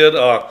 I did,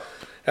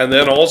 and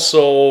then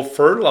also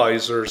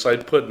fertilizers.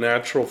 I'd put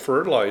natural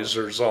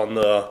fertilizers on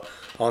the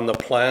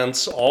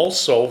plants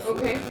also.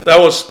 That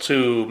was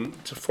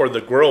for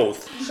the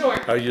growth. Sure.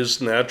 I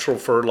used natural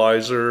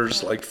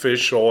fertilizers like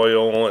fish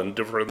oil and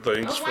different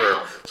things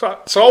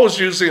so I was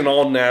using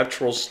all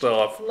natural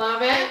stuff.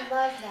 Love it. I love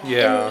that.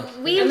 Yeah.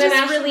 And then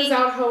Ashley was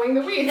out hoeing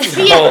the weeds.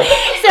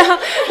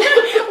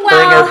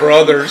 Burner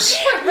Brothers.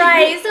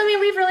 Right. So I mean,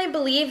 we really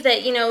believe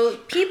that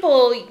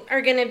people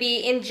are going to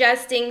be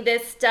ingesting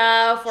this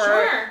stuff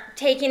or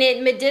taking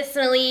it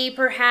medicinally,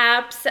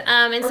 perhaps,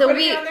 and or so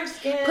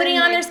putting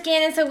it on their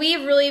skin. And so we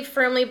really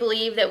firmly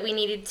believe that we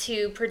needed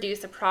to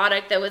produce a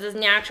product that was as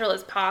natural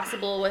as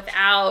possible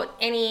without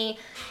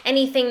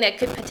anything that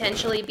could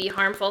potentially be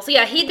harmful. So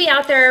yeah, he'd be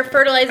out there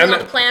fertilizing all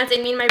the plants,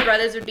 and me and my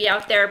brothers would be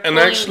out there pulling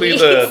actually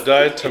weeds. The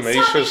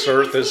diatomaceous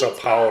earth is a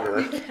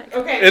powder.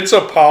 It's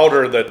a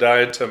powder, the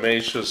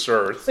diatomaceous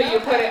earth. So you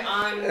put it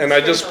on. And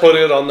I just put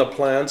it on the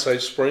plants. I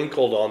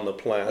sprinkled on the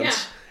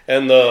plants.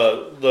 And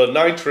the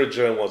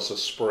nitrogen was a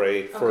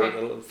spray,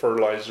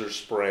 fertilizer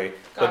spray.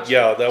 But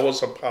yeah, that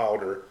was a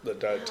powder, the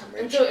diatomaceous.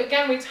 And so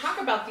again, we talk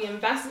about the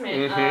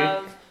investment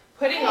of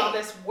putting all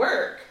this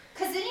work.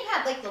 Because then you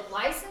had like the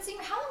licensing.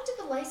 How long did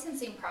the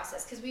licensing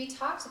process? Because we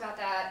talked about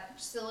that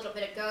just a little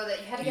bit ago, that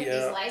you had to get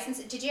these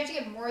licenses. Did you have to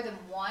get more than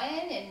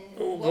one? And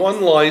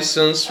one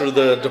license for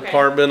the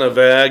Department of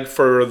Ag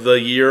for the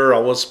year I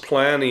was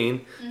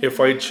planting. If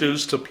I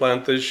choose to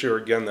plant this year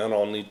again, then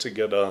I'll need to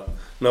get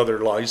another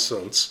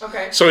license.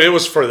 So it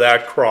was for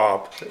that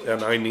crop,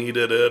 and I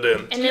needed it.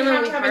 And do you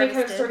have to have any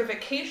kind of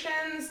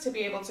certifications to be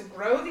able to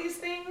grow these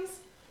things?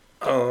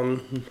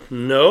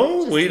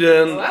 No, we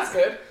didn't. Well, that's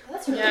good.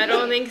 I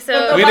don't think so.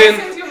 But the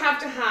license you have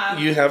to have.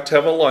 You have to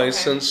have a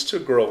license to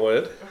grow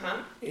it,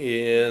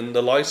 and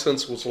the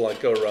license was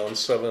like around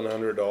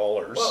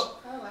 $700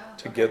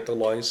 to get the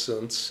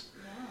license.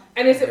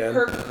 And is it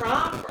per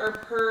crop or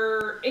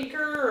per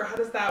acre, or how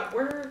does that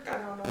work? I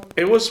don't know.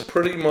 It was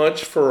pretty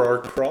much for our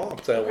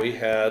crop that we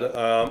had.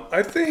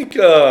 I think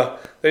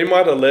they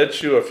might have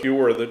let you, if you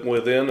were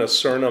within a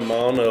certain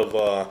amount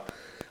of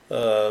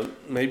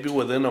maybe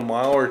within a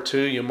mile or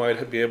two, you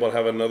might be able to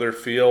have another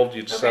field.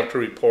 You just have to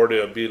report it.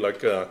 It'd be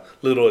like a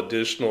little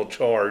additional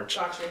charge.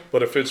 Gotcha.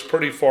 But if it's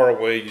pretty far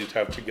away, you'd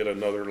have to get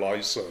another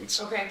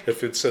license. Okay.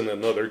 If it's in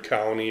another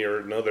county or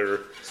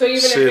another city.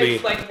 So even if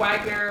it's like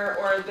Wagner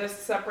or this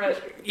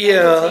separate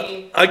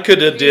entity, I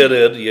could have did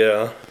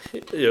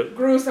it,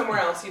 grew somewhere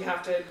else, you'd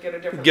have to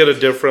get a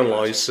different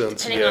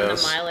license. Depending on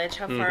the mileage,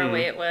 how far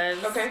away it was.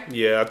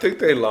 Yeah, I think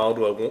they allowed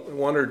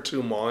 1 or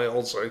 2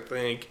 miles, I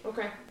think.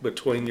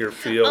 Between your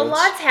fields. A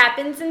lot's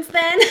happened since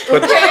then. So,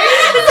 as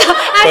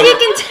you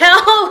can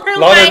tell, we're a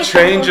lot of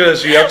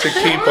changes you have to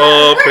keep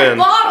up. We're a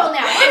model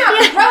now. We're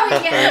not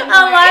growing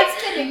anymore.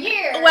 It's been a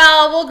year.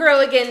 Well, we'll grow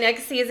again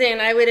next season,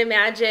 I would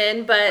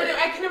imagine. But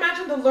I can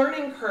imagine the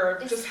learning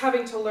curve, just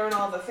having to learn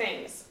all the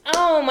things.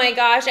 Oh my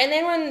gosh. And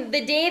then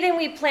the day that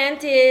we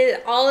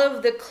planted all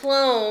of the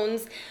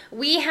clones,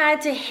 we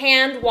had to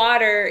hand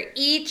water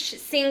each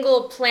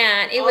single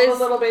plant. All the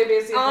little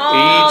babies. Each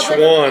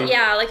one.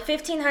 Yeah, like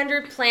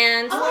 1,500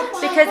 plants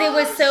because it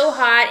was so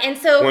hot. And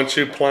so once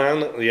you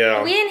plant, we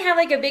didn't have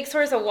like a big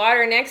source of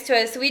water next to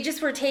us. So we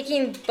just were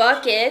taking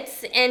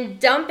buckets and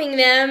dumping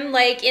them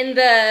like in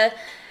the...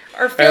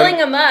 Or filling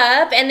them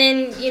up, and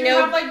then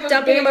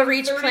dumping them over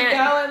each plant.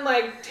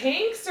 30-gallon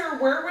tanks, or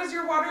where was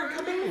your water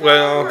coming from?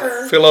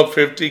 Well, fill up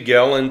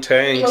 50-gallon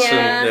tanks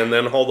and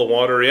then haul the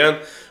water in.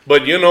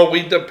 But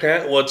we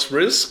depend. What's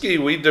risky?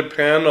 We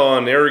depend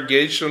on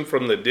irrigation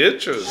from the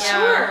ditches.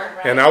 Sure.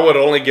 And I would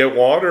only get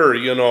water,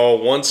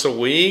 once a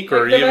week,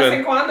 or even. De vez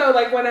en cuando,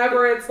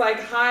 whenever it's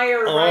high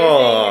or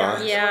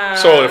rising. Yeah.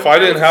 So if I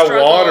didn't have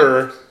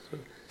water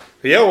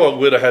Yeah, well,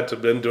 we'd have had to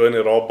been doing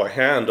it all by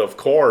hand, of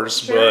course,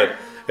 Sure. but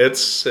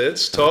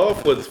it's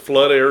tough with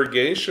flood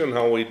irrigation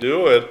how we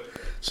do it.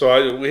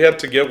 So we had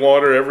to get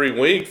water every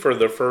week for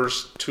the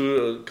first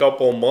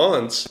couple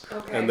months,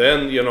 Okay. and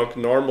then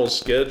normal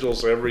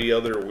schedules every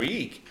other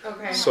week.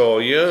 Okay. So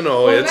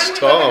well, it's then we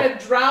tough. live in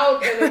a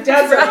drought in the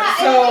desert, Yeah,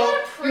 so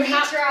and we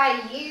had a pretty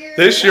dry year.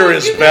 This year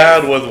is you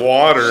bad with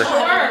water.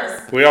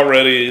 Sure. They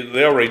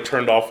already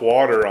turned off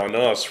water on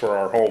us for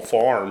our whole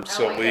farm.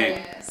 Oh my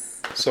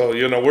goodness. So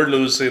we're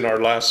losing our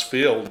last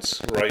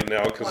fields right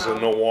now because Wow.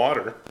 of no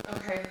water.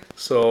 Okay.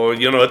 So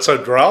it's a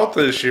drought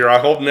this year. I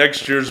hope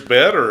next year's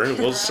better.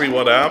 We'll see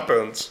what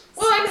happens.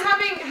 Well, and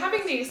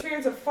having the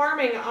experience of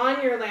farming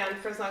on your land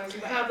for as long as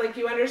you have, like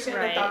you understand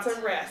Right. that that's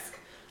a risk.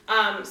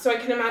 So I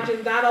can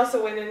imagine that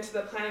also went into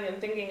the planning and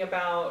thinking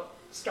about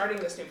starting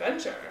this new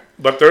venture.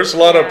 But there's a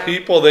lot Yeah. of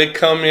people, they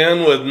come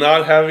in with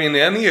not having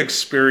any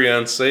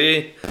experience.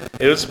 It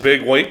was a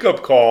big wake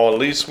up call. At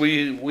least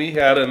we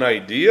had an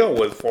idea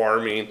with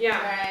farming. Yeah.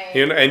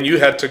 Right. And you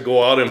had to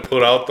go out and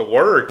put out the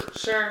work.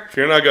 Sure. If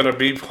you're not going to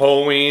be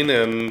hoeing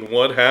and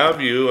what have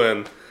you,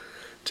 and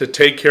to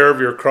take care of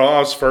your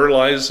crops,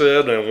 fertilize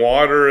it and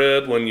water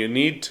it when you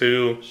need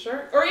to.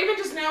 Sure. Or even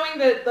just knowing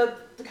the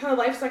kind of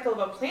life cycle of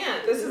a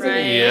plant. This is a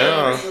Right. new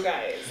Yeah. thing for you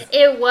guys.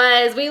 It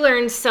was. We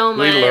learned so We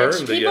much. learned,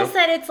 People yeah.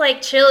 said it's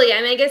like chili.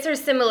 I mean, I guess there's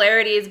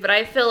similarities, but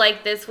I feel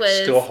like this was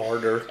Still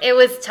harder. It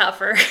was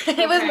tougher.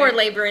 It was Okay. more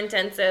labor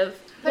intensive.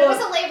 But it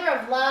was a labor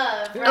of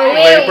love, right? Oh,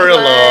 Labor of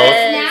it love.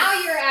 was.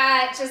 Now you're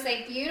at just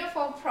like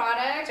beautiful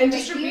product And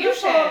with like,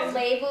 beautiful distribution.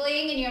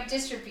 labeling, and you have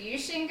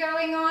distribution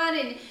going on,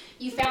 and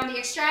you found the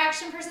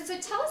extraction person. So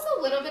tell us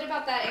a little bit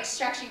about that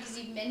extraction, because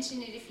you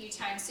mentioned it a few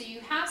times. So you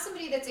have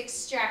somebody that's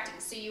extracting.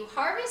 So you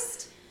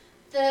harvest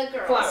the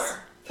girls.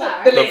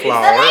 Flower. The ladies.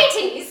 flower. The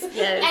ladies.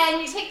 Yes.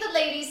 And you take the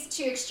ladies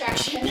to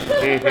extraction.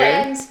 Mhm.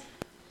 And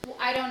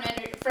I don't know,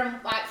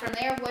 from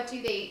there, what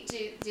do they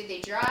do? Do they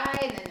dry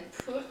and then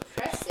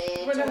press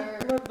it?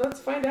 Let's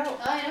find out.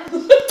 I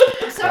know.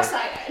 I'm so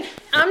excited.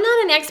 I'm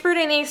not an expert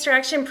in the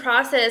extraction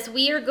process.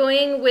 We are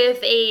going with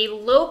a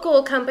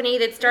local company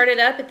that started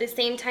up at the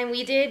same time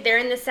we did. They're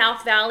in the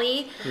South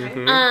Valley.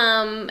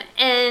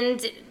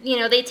 And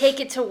they take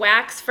it to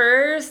wax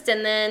first,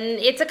 and then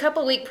it's a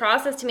couple week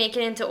process to make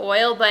it into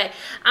oil, but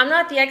I'm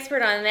not the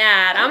expert on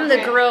that. I'm the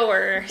Okay.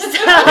 grower. So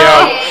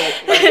Yeah.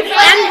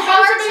 And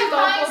hard to Somebody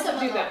find local to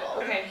someone do that.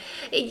 local. Okay.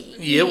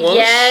 It was,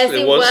 yes,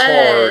 it was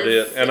hard.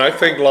 And I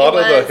think a lot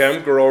It of the was.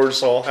 hemp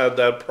growers all had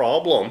that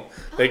problem.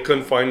 They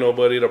couldn't find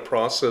nobody to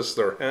process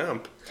their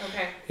hemp.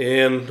 Okay.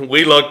 And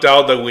we lucked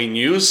out that we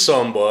knew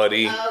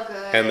somebody, Oh,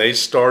 good. and they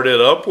started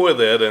up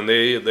with it, and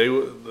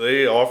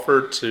they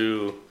offered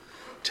to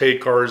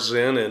take ours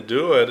in and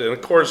do it. And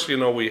of course,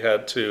 we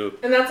had to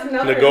And that's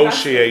another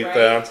negotiate investment,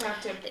 that.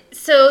 right? To have to-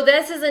 So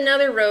this is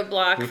another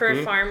roadblock for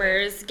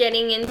farmers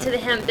getting into the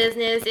hemp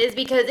business, is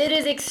because it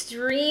is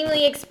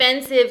extremely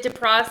expensive to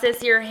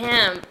process your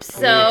hemp.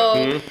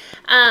 So,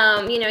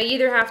 you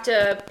either have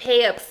to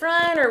pay up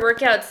front or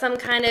work out some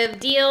kind of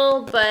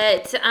deal.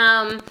 But,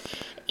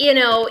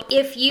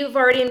 if you've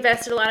already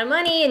invested a lot of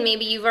money and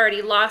maybe you've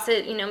already lost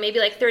it, maybe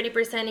like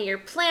 30% of your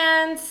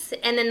plants,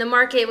 and then the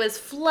market was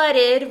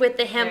flooded with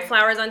the hemp Okay.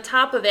 flowers on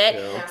top of it.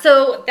 Yeah.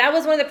 So that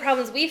was one of the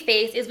problems we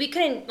faced, is we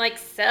couldn't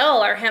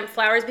sell our hemp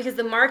flowers because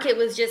the market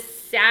was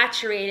just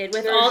saturated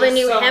with There's all the just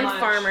new so hemp much.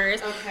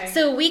 farmers. Okay.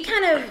 So we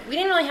didn't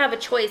really have a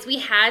choice. We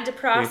had to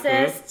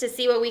process to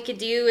see what we could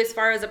do as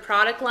far as a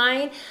product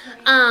line.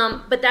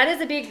 But that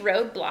is a big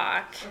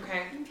roadblock,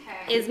 Okay.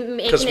 Okay. is making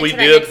Because it we to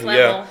that did, next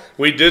level.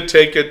 we did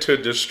take it to a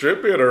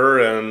distributor,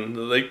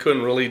 and they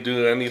couldn't really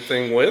do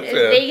anything with it.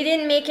 They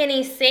didn't make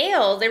any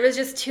sales. There was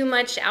just too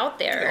much out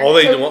there. All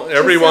To sell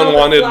everyone the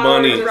wanted flower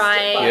money. just-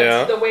 Right. but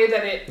Yeah. The way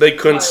that it They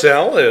couldn't was.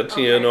 sell it,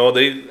 Okay. They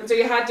And so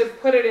you had to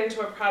put it into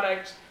a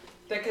product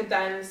that could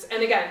then,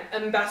 and again,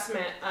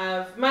 investment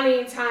of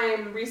money,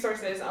 time,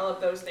 resources, all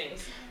of those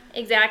things.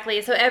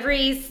 Exactly. So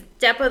every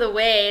step of the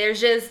way,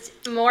 there's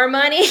just more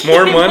money.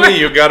 more money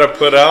you got to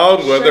put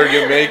out, whether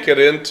you Sure. make it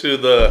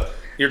into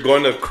you're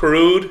going to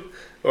crude,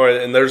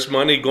 and there's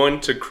money going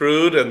to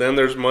crude, and then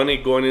there's money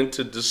going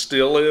into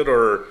distill it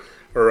or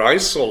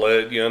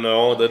isolate, the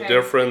Okay.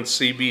 different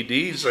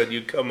CBDs that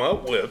you come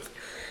up with.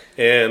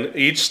 And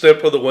each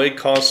step of the way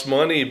costs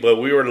money, but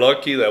we were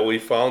lucky that we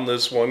found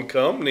this one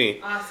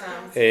company.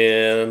 Awesome.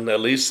 And at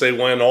least they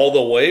went all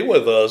the way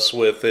with us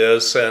with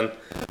this, and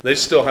they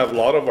still have a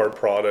lot of our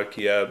product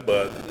yet,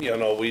 but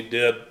we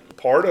did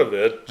part of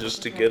it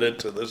just to get it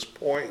to this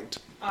point.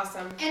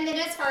 Awesome. And then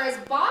as far as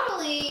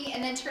bottling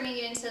and then turning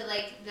it into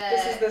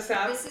This is the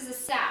salve? This is a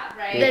salve,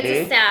 right? That's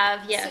a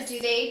salve, yes. So do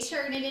they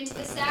turn it into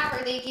the salve,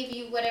 or they give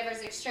you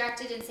whatever's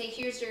extracted and say,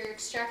 here's your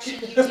extraction, you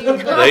do Here's your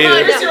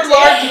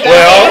large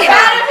Well,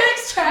 out of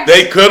extraction.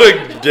 they could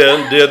have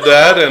did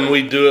that, and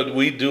we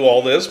do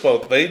all this,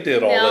 but they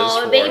did all this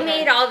No, for they it.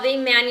 made all they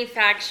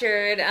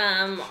manufactured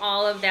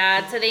all of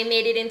that. So they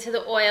made it into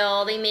the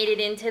oil. They made it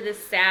into the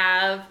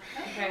salve.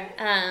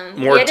 Okay.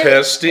 More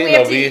testing.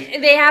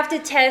 They have to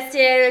test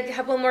it a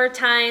couple more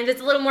times.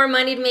 It's a little more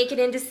money to make it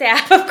into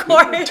salve, of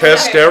course.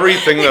 Test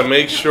everything to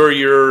make sure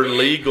you're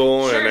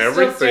legal and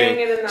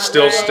everything.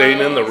 Still staying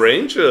in the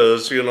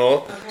ranges, you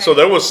know. Okay. So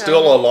there was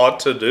still a lot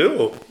to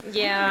do.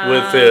 Yeah.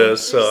 With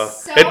this,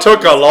 it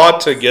took a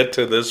lot to get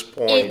to this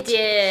point. It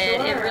did.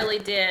 Sure. It really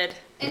did.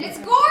 And it's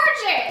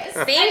gorgeous.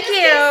 Thank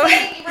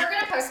you. We're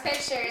gonna post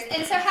pictures.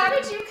 And so, how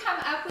did you come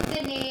up with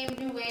the name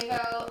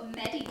Nuevo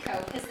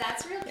Medico? Because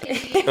that's real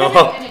cute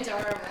and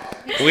adorable.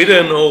 We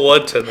didn't know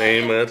what to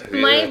name it.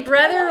 My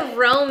brother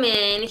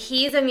Roman,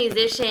 he's a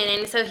musician,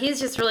 and so he's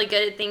just really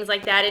good at things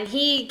like that. And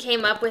he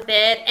came up with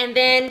it, and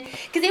then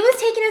because it was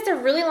taking us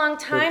a really long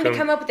time to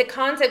come up with the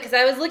concept, because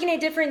I was looking at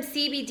different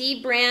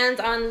CBD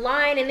brands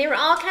online, and they were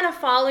all kind of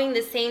following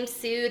the same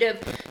suit of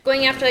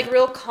going after like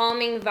real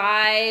calming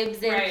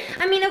vibes. And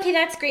I mean, okay,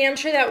 that's great. I'm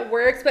sure that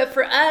works, but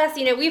for us,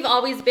 you know, we've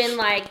always been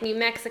like New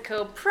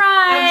Mexico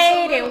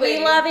pride, and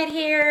we love it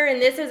here,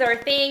 and this is our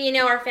thing. You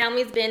know, our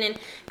family's been in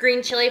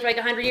green chili for like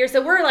 100 years,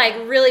 so we're like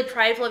really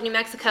prideful of New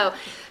Mexico.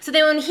 So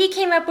then when he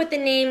came up with the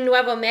name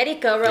Nuevo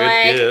Medico, we're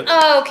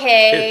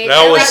okay.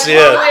 That was it.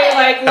 Totally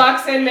like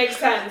locks in, makes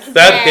sense.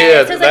 That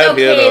hit. So it's that like,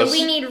 hit okay, us.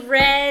 we need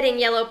red and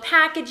yellow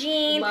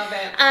packaging. Love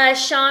it.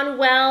 Sean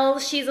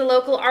Wells, she's a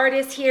local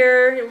artist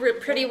here,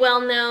 pretty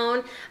well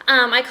known.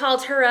 I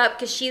called her up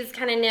because she's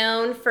kind of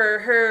known for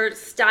her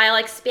style,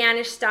 like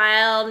Spanish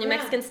style, New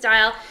Mexican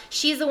style.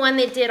 She's the one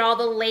that did all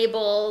the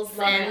labels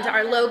and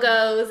our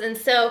logos. And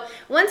so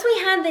once we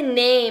had the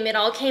name, it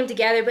all came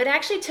together. But it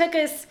actually took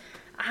us,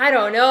 I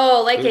don't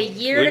know, like a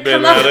year to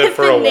come up with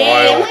the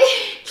name.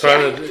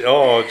 Trying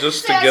to,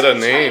 just to get a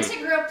name. Trying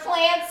to grow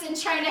plants and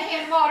trying to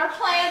hand water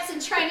plants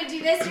and trying to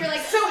do this. You're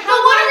like, so what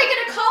are we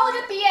going to call it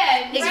at the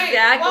end?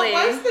 Exactly.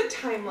 What was the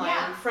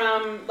timeline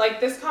from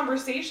like this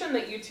conversation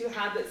that you two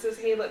had that says,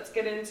 hey, let's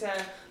get into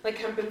like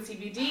hemp and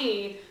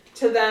CBD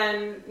to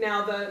then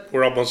now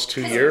we're almost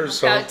 2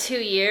 years. About 2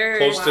 years.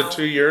 Close to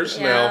 2 years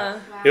now.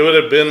 Wow. It would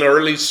have been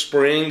early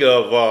spring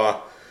of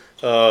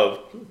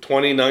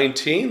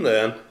 2019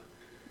 then.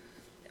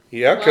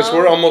 Yeah, because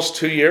we're almost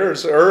 2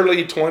 years.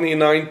 Early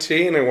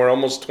 2019 and we're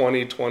almost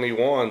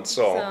 2021.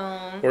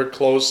 So we're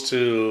close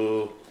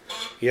to,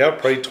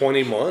 probably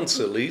 20 months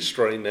at least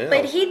right now.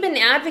 But he'd been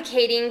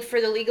advocating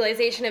for the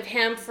legalization of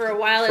hemp for a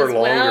while for as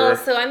longer. well.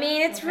 So, I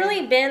mean, it's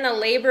really been a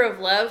labor of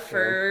love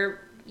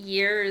for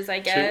years, I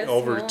guess.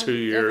 Over 2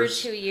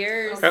 years. Over 2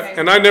 years. Okay.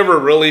 And I never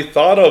really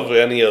thought of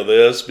any of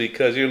this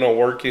because,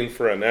 working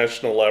for a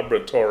national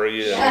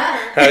laboratory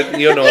and,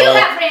 We'd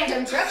have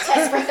random drug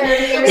tests for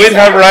 30 years. We'd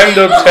have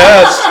random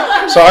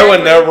tests. So I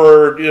would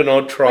never,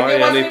 try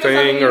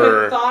anything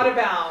or thought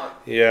about.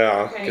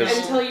 Yeah. Okay.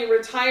 Until you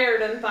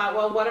retired and thought,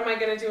 well, what am I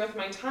going to do with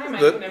my time? I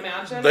can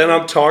imagine. Then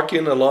I'm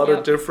talking to a lot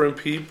of different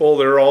people.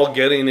 They're all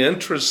getting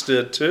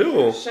interested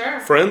too.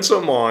 Sure. Friends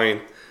of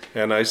mine.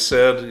 And I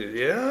said,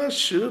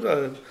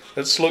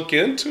 let's look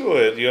into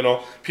it.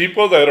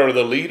 People that are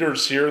the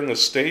leaders here in the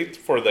state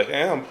for the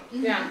hemp.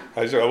 Yeah.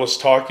 I was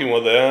talking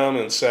with them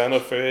in Santa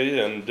Fe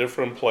and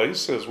different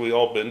places. We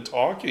all been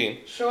talking.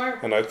 Sure.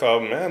 And I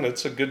thought, man,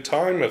 it's a good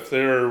time if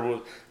they're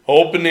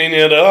opening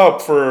it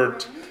up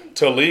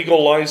to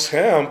legalize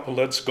hemp.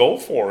 Let's go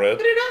for it.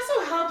 But it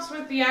also helps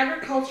with the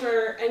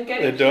agriculture and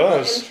getting people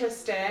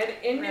interested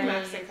in New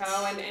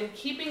Mexico and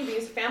keeping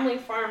these family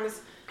farms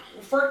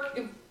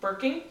working.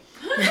 Working.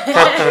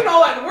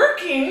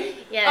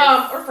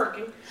 Yes. Or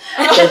furking.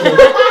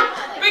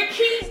 But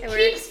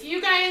keeps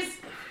you guys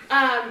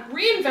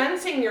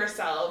reinventing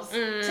yourselves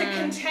to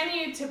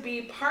continue to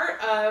be part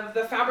of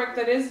the fabric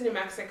that is New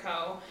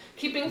Mexico,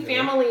 keeping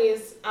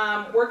families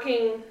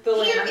working the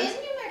land. Here in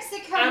New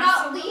Mexico,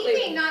 not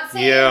leaving, not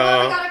saying, we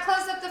got to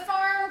close up the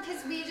farm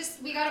because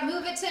we got to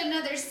move it to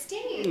another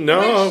state.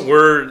 No,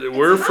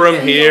 we're from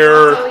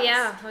here. Oh,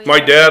 yeah. My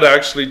dad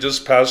actually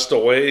just passed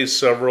away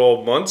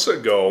several months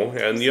ago,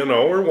 and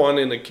we're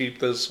wanting to keep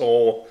this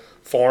whole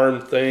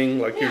farm thing,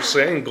 like you're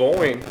saying,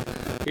 going.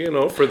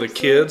 For the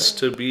kids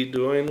to be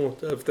doing,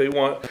 if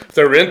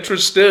they're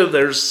interested,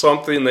 there's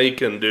something they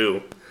can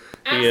do.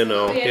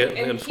 Absolutely.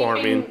 In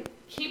farming.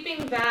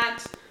 Keeping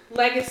that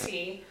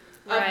legacy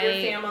of your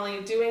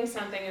family doing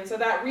something, and so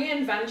that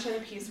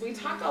reinvention piece, we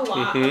talk a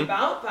lot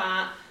about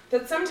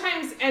that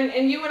sometimes,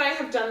 and you and I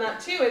have done that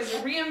too, is you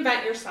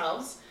reinvent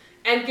yourselves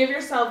and give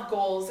yourself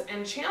goals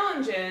and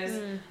challenges.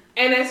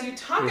 And as you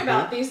talk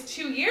about these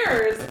 2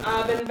 years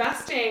of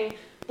investing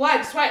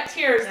blood, sweat,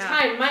 tears,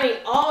 time, money,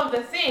 all of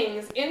the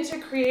things into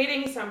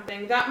creating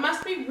something, that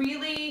must be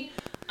really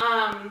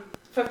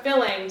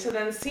fulfilling to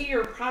then see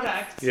your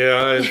product.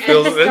 Yeah, it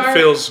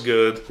feels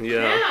good.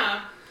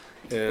 Yeah.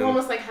 It's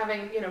almost like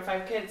having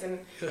 5 kids and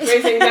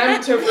raising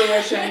them to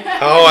fruition.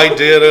 How I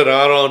did it,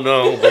 I don't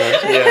know,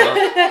 but yeah.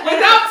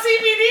 Without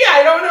CBD.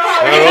 I don't know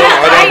how.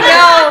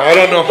 I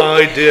don't know how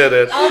I did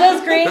it. All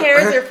those gray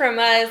hairs are from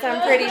us,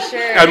 I'm pretty sure.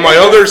 And my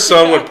other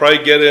son would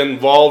probably get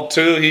involved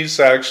too. He's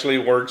actually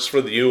works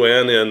for the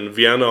UN in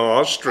Vienna,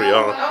 Austria.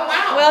 Oh,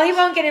 wow. Well, he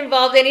won't get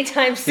involved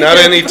anytime soon. Not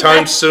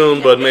anytime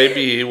soon, but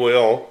maybe he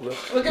will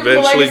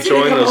eventually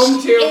join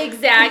us.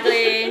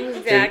 Exactly.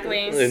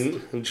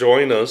 And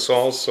join us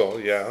also,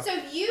 yeah. So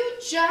you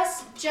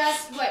just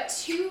what,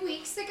 2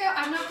 weeks ago?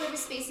 I'm not good with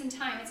space and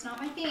time. It's not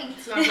my thing.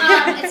 It's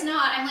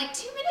not. I'm like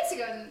 2 minutes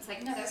ago, and it's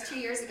like, no, that was 2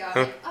 years ago.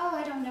 I'm like, oh,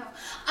 I don't know.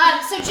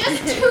 So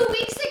just 2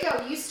 weeks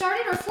ago you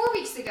started, or 4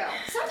 weeks ago?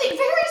 Something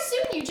very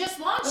soon you just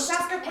launched. Let's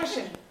ask a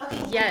question.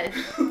 Okay. Yes.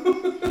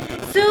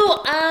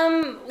 So,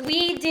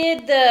 we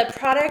did the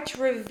product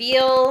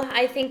reveal,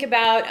 I think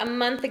about a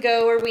month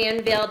ago, where we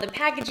unveiled the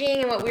packaging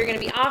and what we were going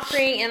to be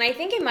offering. And I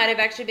think it might have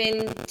actually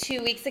been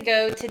 2 weeks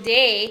ago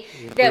today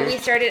that we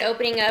started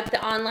opening up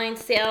the online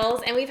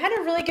sales. And we've had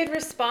a really good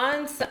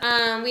response.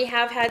 We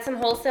have had some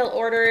wholesale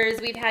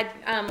orders. We've had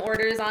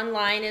orders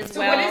online as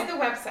well. So what is the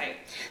website?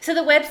 So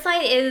the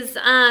website is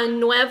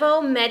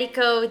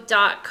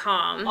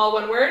nuevomedico.com. All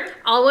one word?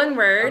 All one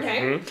word.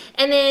 Okay.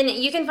 And then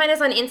you can find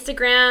us on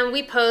Instagram.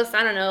 We post,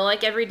 I don't know,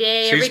 like every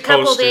day, She's every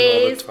couple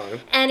days. all the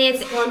time. And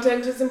it's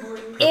Content is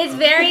important. it's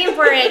very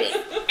important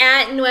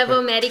at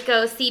Nuevo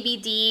Medico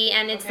CBD,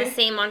 and it's the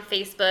same on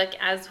Facebook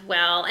as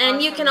well.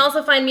 And you can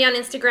also find me on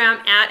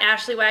Instagram at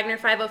Ashley Wagner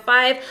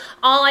 505.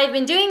 All I've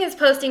been doing is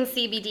posting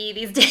CBD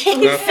these days. So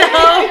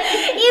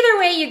either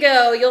way you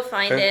go, you'll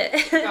find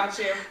it. Got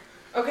you.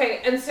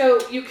 Okay, and so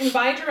you can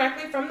buy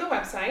directly from the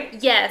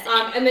website. Yes.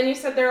 And then you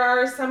said there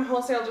are some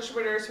wholesale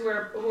distributors who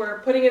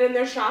are putting it in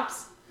their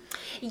shops.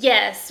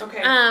 Yes.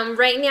 Okay.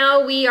 Right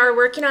now we are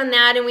working on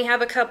that, and we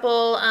have a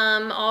couple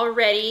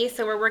already.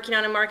 So we're working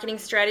on a marketing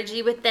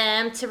strategy with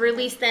them to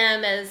release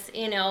them as,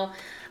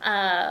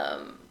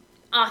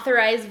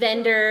 authorized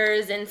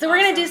vendors, and so we're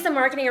going to do some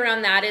marketing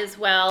around that as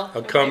well.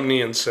 A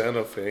company in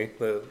Santa Fe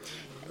that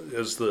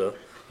is the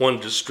one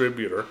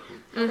distributor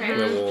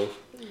that will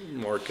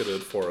market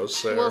it for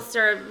us there. We'll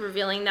start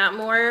revealing that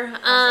more.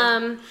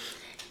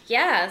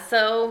 Yeah,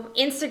 so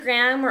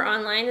Instagram or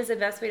online is the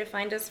best way to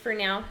find us for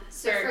now.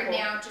 So for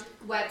now, just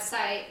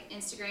website,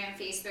 Instagram,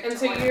 Facebook. And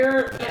so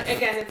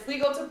again, it's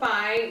legal to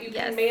buy. You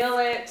can mail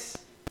it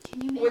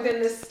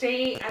within the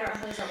state. I don't know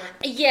how does that work.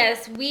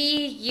 Yes, we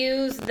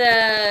use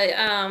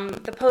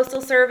the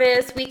postal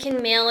service. We can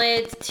mail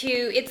it to.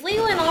 It's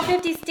legal in all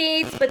 50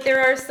 states, but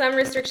there are some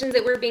restrictions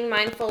that we're being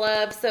mindful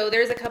of. So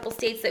there's a couple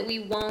states that we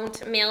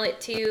won't mail it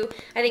to.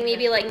 I think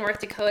maybe like North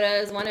Dakota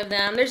is one of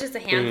them. There's just a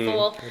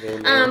handful.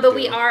 But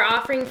we are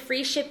offering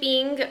free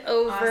shipping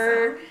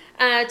over.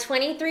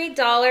 $23,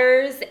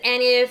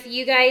 and if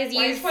you guys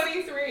use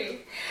 23,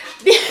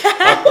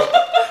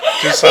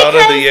 just out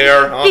of the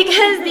air, huh?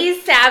 Because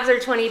these salves are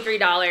 $23.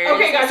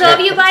 Okay, gotcha. So if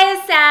you buy a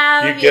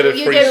salve, you get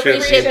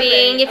free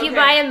shipping. If you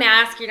buy a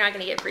mask, you're not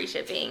going to get free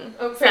shipping.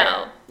 Okay.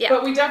 So yeah.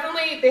 But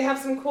they have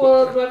some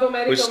cool Nuevo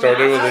Medico We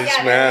started masks. with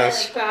these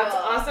masks. Really cool. That's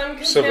awesome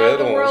because now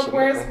the world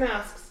wears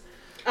masks.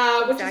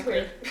 Which is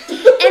weird.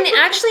 And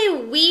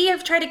actually, we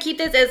have tried to keep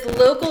this as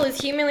local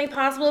as humanly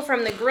possible,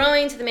 from the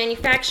growing to the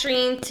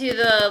manufacturing to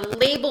the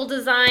label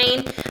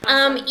design.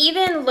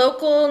 Even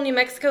local New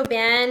Mexico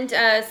band,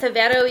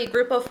 Severo y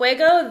Grupo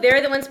Fuego, they're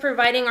the ones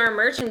providing our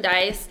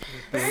merchandise.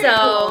 Very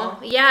cool.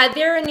 cool. Yeah,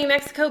 they're a New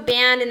Mexico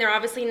band, and they're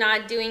obviously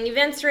not doing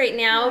events right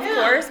now, of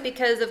course,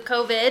 because of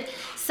COVID.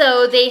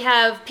 So they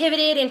have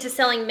pivoted into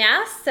selling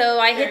masks. So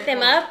I hit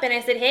them up and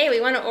I said, hey,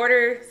 we want to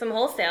order some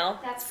wholesale.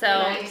 That's so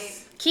nice.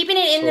 Keeping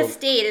it in the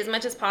state as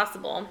much as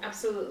possible.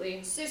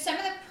 Absolutely. So some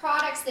of the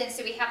products then,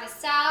 so we have the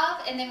salve,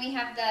 and then we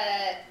have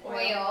the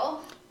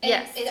oil. And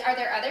Yes. Are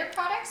there other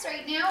products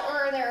right now,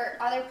 or are there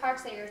other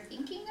products that you're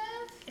thinking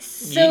of?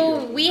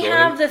 So we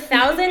have the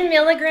 1,000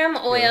 milligram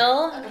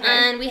oil,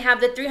 and we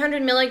have the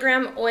 300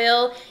 milligram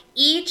oil.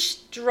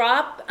 Each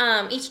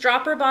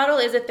dropper bottle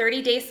is a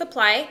 30-day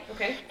supply.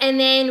 Okay. And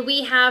then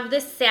we have the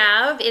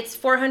salve. It's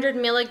 400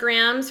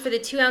 milligrams for the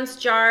 2-ounce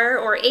jar,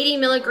 or 80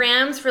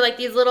 milligrams for like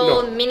these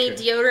little mini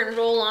deodorant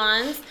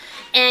roll-ons.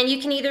 And you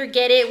can either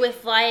get it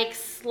with like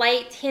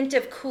slight hint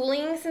of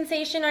cooling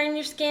sensation on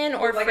your skin,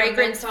 or like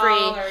fragrance free.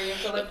 Or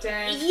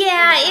eucalyptus.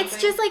 Yeah, it's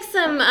just like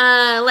some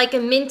like a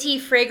minty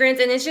fragrance,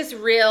 and it's just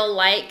real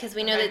light because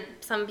we know that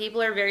some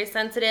people are very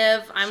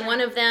sensitive. I'm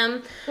one of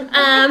them.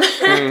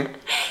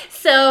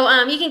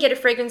 So you can get it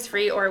fragrance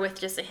free or with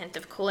just a hint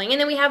of cooling. And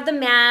then we have the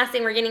mask,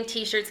 and we're getting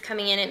t-shirts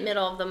coming in at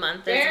middle of the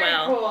month as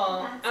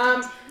well.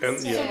 Very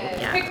cool.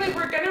 Quickly,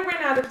 we're going to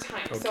run out of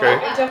time. Okay. So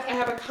I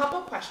have a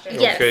couple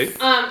questions. Yes. Okay.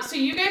 So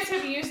you guys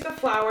have used the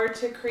flower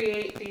to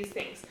create these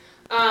things.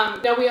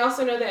 Now we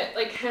also know that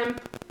like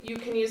hemp, you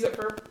can use it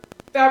for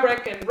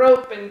fabric and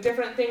rope and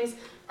different things.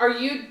 Are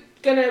you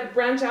going to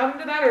branch out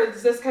into that, or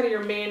is this kind of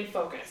your main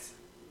focus?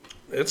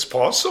 It's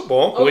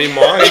possible. We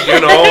might,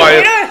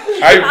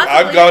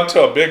 I've gone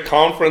to a big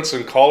conference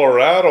in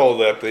Colorado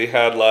that they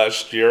had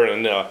last year,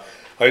 and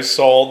I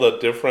saw the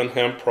different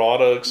hemp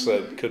products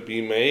that could be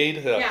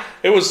made.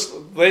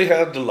 They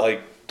had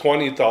like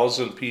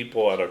 20,000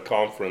 people at a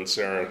conference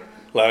there.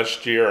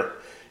 last year.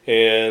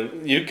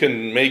 And you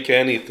can make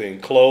anything,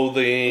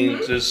 clothing,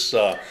 just,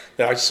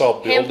 I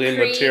saw building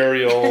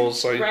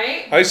materials.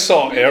 I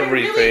saw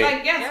everything.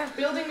 Really,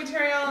 building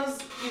materials.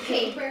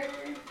 Paper.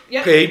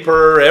 Yep.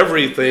 Paper,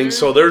 everything.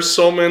 So there's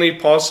so many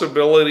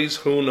possibilities.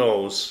 Who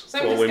knows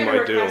what we might do. So I'm just going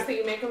to request that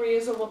you make a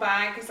reusable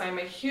bag because I'm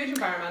a huge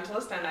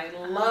environmentalist and I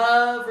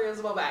love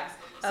reusable bags.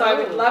 So I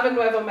would love a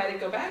Nuevo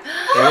Medico bag.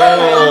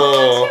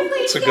 Oh,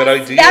 that's a good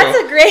idea. That's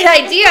a great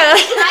idea.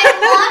 I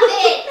love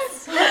it.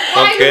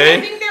 Okay.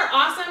 I think they're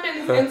awesome,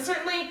 and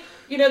certainly,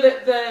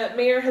 the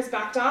mayor has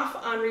backed off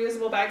on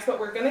reusable bags, but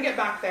we're going to get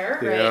back there,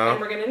 right? And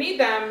we're going to need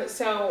them.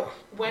 So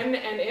when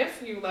and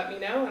if you let me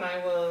know, and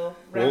I will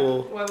wrap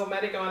Nuevo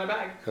Medico on a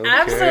bag. Okay.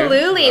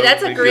 Absolutely,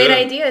 that's a great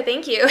idea.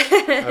 Thank you.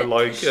 I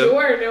like it.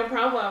 Sure, no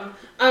problem.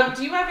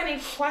 Do you have any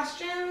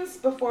questions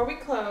before we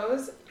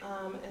close?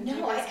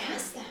 No, I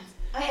asked them.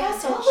 I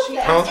asked all of them.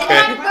 Okay. And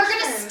then we're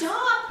going to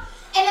stop,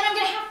 and then I'm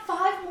going to have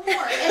 5 more.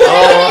 And then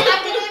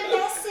I'm going to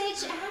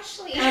message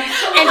Ashley.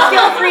 And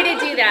feel free to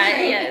do that,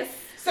 yes.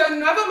 So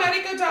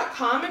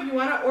NuevoMedico.com if you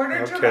want to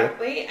order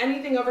directly,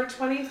 anything over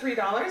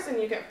 $23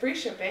 and you get free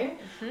shipping.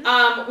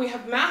 Mm-hmm. We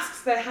have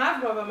masks that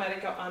have Nuevo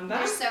Medico on them.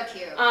 They're so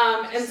cute.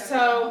 And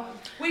so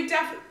we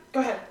definitely... Go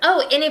ahead.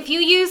 Oh, and if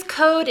you use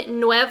code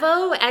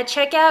NUEVO at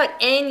checkout,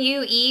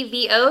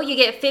 NUEVO, you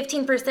get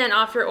 15%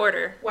 off your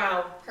order.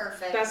 Wow.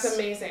 Perfect. That's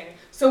amazing.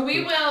 So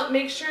we will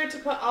make sure to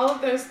put all of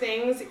those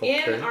things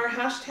in our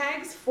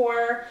hashtags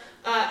for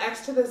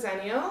X to the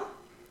Zennial.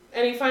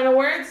 Any final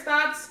words,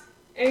 thoughts,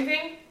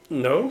 anything?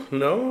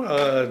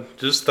 No.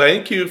 Just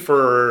thank you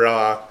for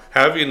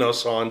having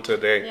us on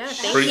today. Yeah,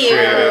 Appreciate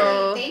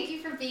it. Thank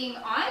you for being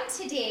on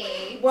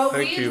today. Well,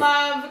 we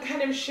love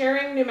kind of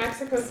sharing New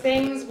Mexico's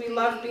things. We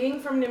love being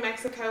from New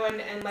Mexico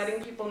and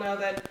letting people know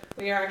that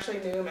we are actually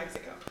New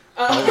Mexico.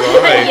 All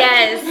right.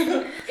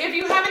 Yes. If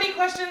you have any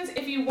questions,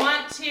 if you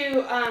want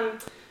to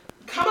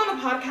come on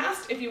the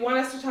podcast, if you want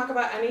us to talk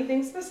about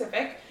anything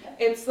specific,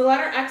 it's the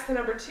letter X, the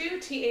number 2,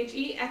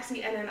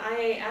 THEXENNIAL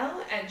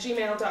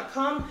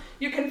 @gmail.com.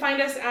 You can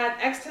find us at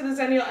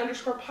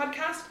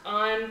X_to_the_Zennial_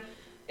 on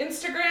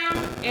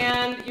Instagram,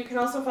 and you can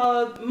also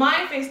follow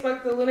my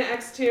Facebook, the Luna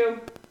X2.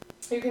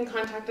 You can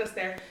contact us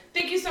there.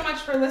 Thank you so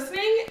much for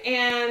listening,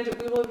 and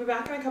we will be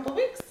back in a couple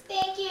weeks.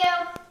 Thank you.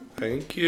 Thank you.